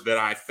cores that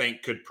I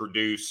think could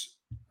produce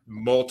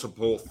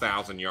multiple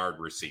 1,000-yard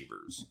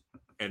receivers.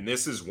 And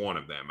this is one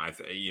of them.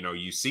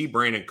 You see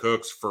Brandon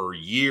Cooks for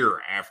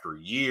year after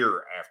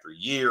year after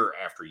year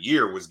after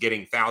year was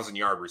getting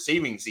 1,000-yard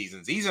receiving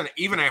seasons,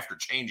 even after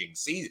changing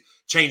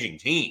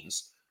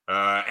teams.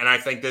 And I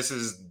think this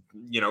is,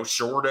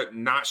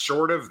 not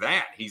short of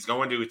that. He's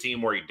going to a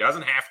team where he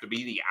doesn't have to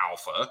be the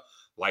alpha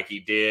like he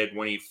did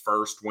when he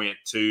first went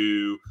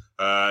to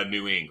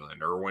New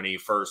England or when he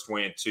first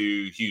went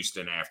to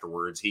Houston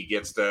afterwards. He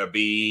gets to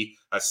be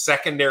a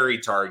secondary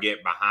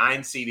target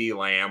behind CeeDee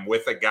Lamb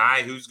with a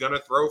guy who's going to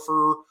throw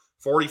for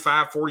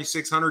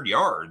 4,600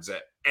 yards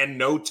and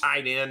no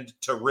tight end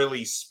to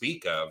really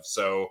speak of.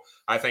 So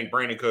I think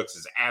Brandon Cooks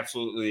is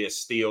absolutely a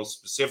steal,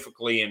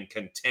 specifically in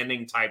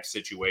contending type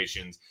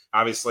situations.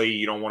 Obviously,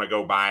 you don't want to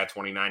go buy a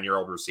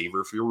 29-year-old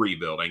receiver if you're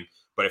rebuilding.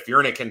 But if you're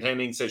in a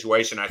contending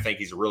situation, I think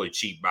he's a really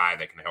cheap buy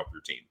that can help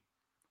your team.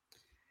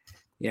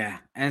 Yeah.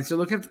 And so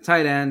looking at the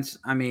tight ends,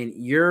 I mean,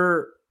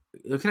 you're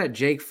looking at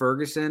Jake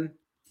Ferguson.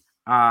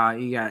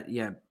 You got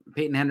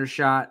Peyton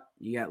Hendershot.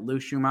 You got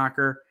Luke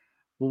Schumacher.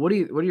 Well, what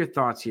are your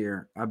thoughts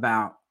here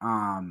about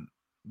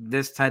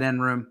this tight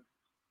end room?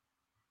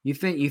 You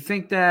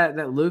think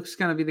that Luke's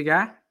going to be the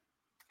guy?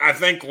 I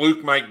think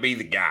Luke might be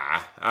the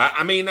guy.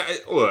 I mean,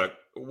 look,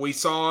 we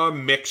saw a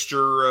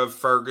mixture of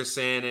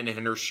Ferguson and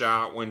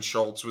Hendershot when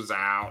Schultz was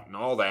out and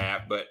all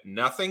that, but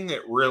nothing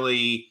that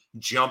really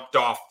jumped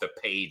off the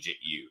page at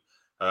you.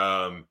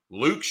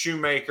 Luke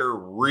Shoemaker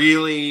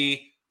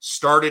really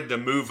started to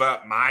move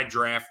up my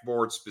draft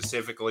board,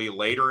 specifically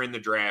later in the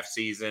draft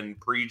season,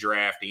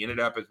 pre-draft. He ended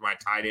up as my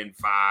tight end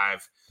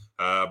 5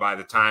 by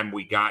the time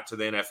we got to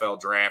the NFL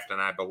draft,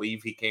 and I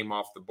believe he came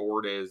off the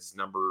board as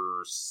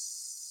number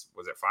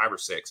 5 or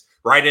 6,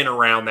 right in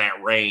around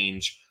that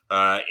range.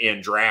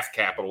 In draft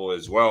capital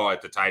as well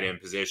at the tight end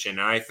position.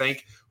 And I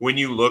think when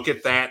you look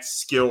at that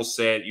skill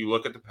set, you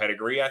look at the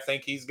pedigree, I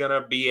think he's going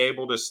to be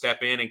able to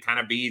step in and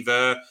kind of be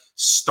the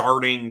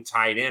starting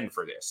tight end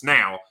for this.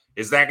 Now,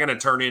 is that going to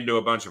turn into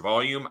a bunch of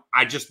volume?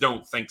 I just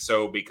don't think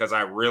so, because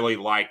I really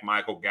like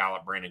Michael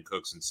Gallup, Brandon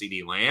Cooks, and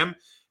CeeDee Lamb.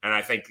 And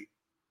I think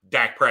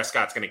Dak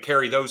Prescott's going to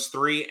carry those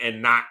 3 and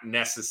not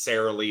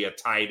necessarily a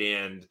tight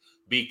end,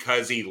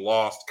 because he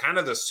lost kind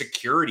of the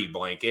security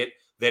blanket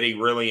that he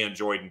really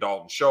enjoyed in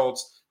Dalton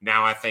Schultz.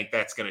 Now I think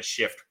that's going to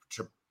shift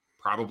to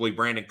probably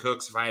Brandon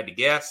Cooks, if I had to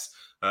guess.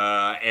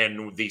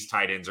 And these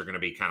tight ends are going to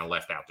be kind of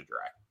left out to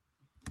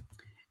dry.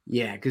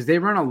 Yeah, because they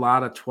run a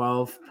lot of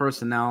 12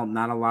 personnel,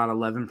 not a lot of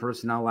 11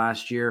 personnel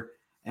last year.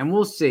 And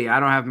we'll see.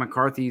 I don't have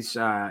McCarthy's,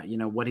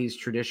 what he's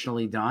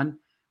traditionally done.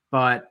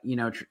 But,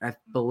 I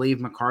believe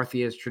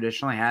McCarthy has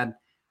traditionally had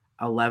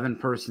 11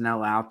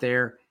 personnel out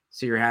there.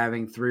 So you're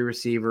having 3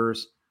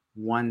 receivers,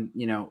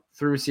 3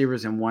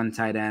 receivers and 1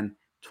 tight end.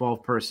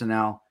 12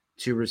 personnel,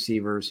 2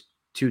 receivers,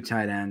 2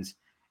 tight ends.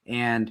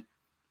 And,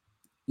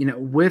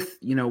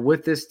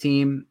 with this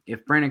team,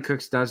 if Brandon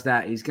Cooks does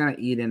that, he's going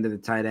to eat into the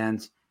tight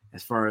ends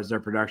as far as their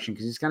production,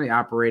 because he's going to be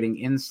operating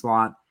in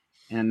slot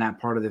and that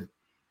part of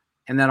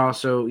and that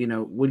also,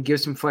 would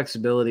give some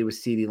flexibility with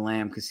CeeDee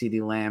Lamb, because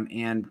CeeDee Lamb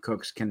and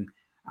Cooks can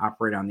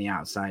operate on the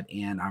outside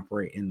and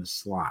operate in the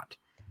slot.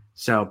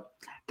 So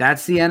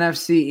that's the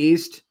NFC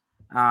East.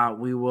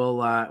 We will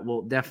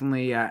we'll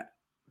definitely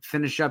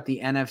finish up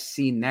the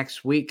NFC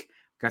next week.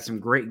 Got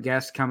some great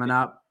guests coming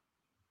up.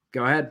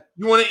 Go ahead.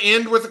 You want to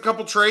end with a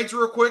couple trades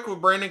real quick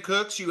with Brandon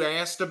Cooks? You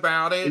asked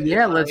about it.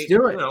 Yeah, let's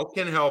do it.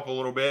 Can help a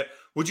little bit.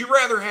 Would you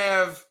rather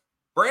have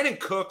Brandon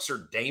Cooks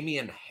or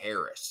Damian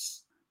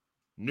Harris,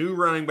 new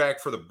running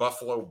back for the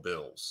Buffalo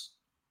Bills?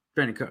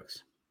 Brandon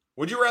Cooks.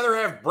 Would you rather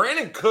have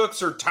Brandon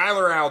Cooks or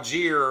Tyler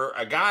Algier,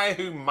 a guy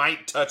who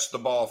might touch the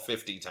ball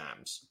 50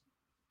 times?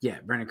 Yeah,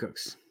 Brandon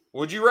Cooks.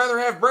 Would you rather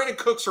have Brandon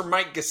Cooks or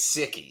Mike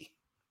Gesicki?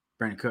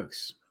 Brandon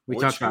Cooks.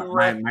 We talked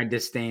about my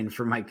disdain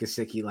for Mike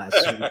Gesicki last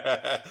week.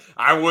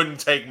 I wouldn't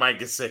take Mike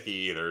Gesicki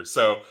either.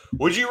 So,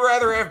 would you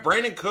rather have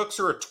Brandon Cooks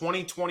or a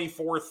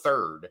 2024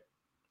 third?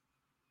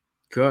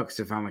 Cooks,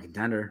 if I'm a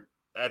contender.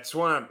 That's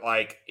what I'm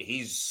like.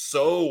 He's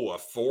so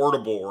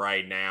affordable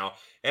right now.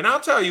 And I'll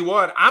tell you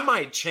what, I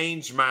might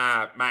change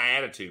my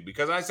attitude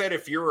because I said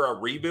if you're a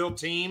rebuild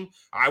team,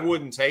 I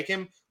wouldn't take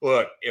him.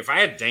 Look, if I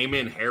had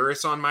Damian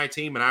Harris on my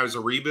team and I was a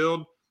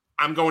rebuild,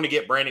 I'm going to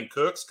get Brandon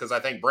Cooks because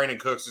I think Brandon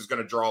Cooks is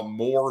going to draw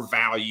more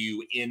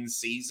value in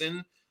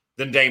season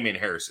than Damian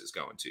Harris is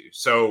going to.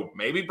 So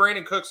maybe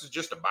Brandon Cooks is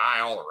just a buy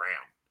all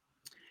around.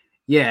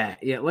 Yeah.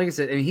 Like I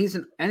said, I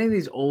mean, any of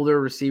these older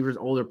receivers,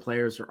 older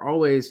players are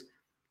always,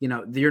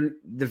 the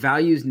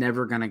value is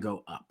never going to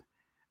go up.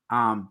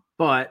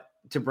 But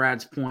to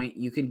Brad's point,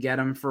 you can get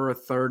him for a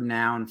third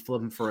now and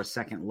flip him for a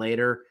second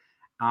later.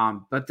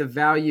 But the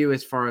value,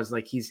 as far as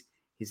like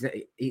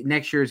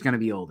next year is going to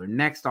be older.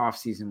 Next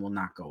offseason will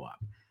not go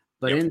up.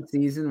 But in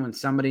season, when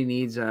somebody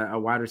needs a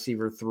wide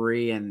receiver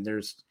 3 and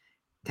there's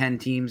 10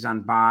 teams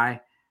on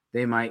bye,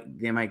 they might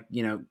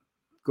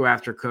go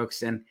after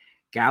Cooks. And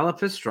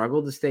Gallup has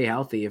struggled to stay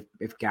healthy.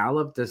 If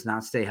Gallup does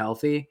not stay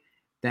healthy,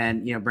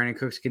 then Brandon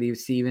Cooks could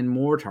see even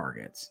more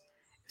targets.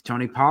 If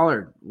Tony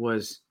Pollard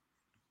was,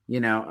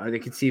 they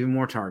could see even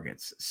more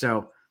targets.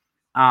 So,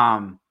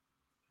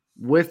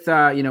 with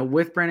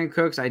Brandon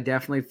Cooks, I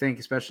definitely think,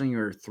 especially in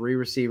your 3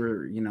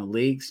 receiver,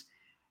 leagues,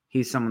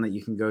 he's someone that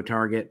you can go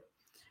target.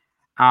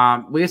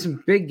 We have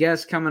some big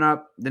guests coming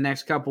up the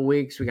next couple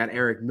weeks. We got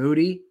Eric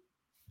Moody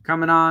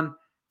coming on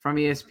from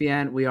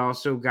ESPN. We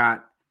also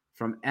got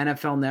from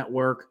NFL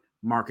Network,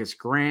 Marcus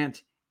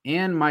Grant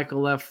and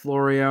Michael F.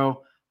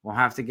 Florio. We'll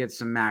have to get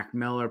some Mac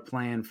Miller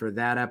playing for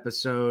that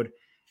episode.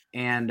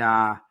 And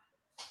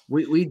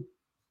we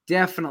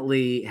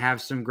definitely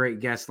have some great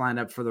guests lined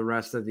up for the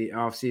rest of the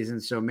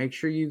offseason. So make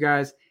sure you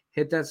guys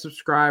hit that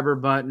subscriber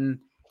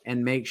button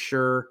and make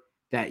sure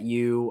that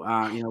you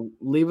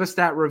leave us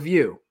that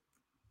review.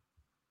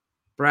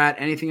 Brad,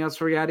 anything else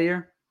for you out of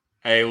here?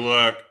 Hey,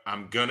 look,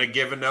 I'm going to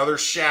give another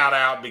shout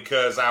out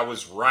because I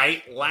was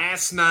right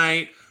last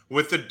night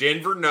with the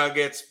Denver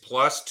Nuggets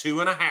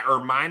 +2.5 or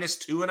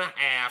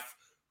 -2.5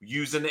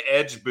 using the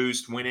Edge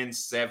Boost, winning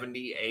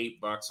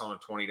 $78 on a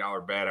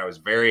 $20 bet. I was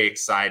very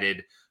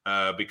excited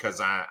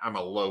because I'm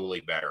a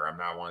lowly bettor. I'm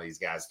not one of these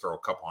guys throw a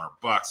couple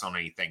 $100 on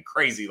anything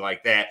crazy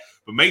like that.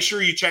 But make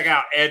sure you check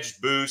out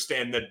Edge Boost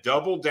and the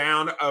double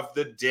down of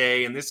the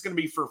day. And this is going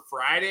to be for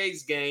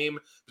Friday's game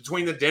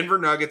between the Denver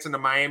Nuggets and the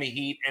Miami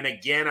Heat. And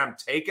again, I'm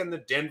taking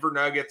the Denver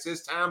Nuggets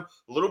this time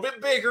a little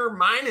bit bigger,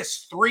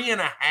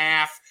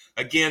 -3.5.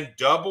 Again,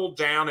 double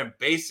down and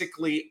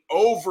basically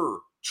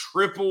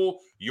triple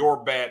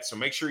your bet. So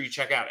make sure you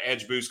check out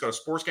Edge Boost. Go to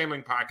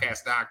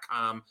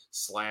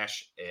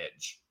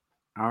sportsgamblingpodcast.com/edge.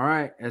 All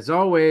right. As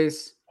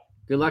always,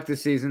 good luck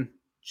this season.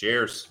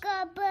 Cheers.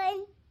 Good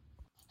button.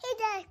 Hit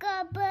that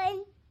good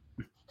button.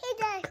 Hit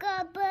that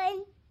good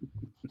button.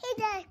 Hit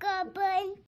that good button.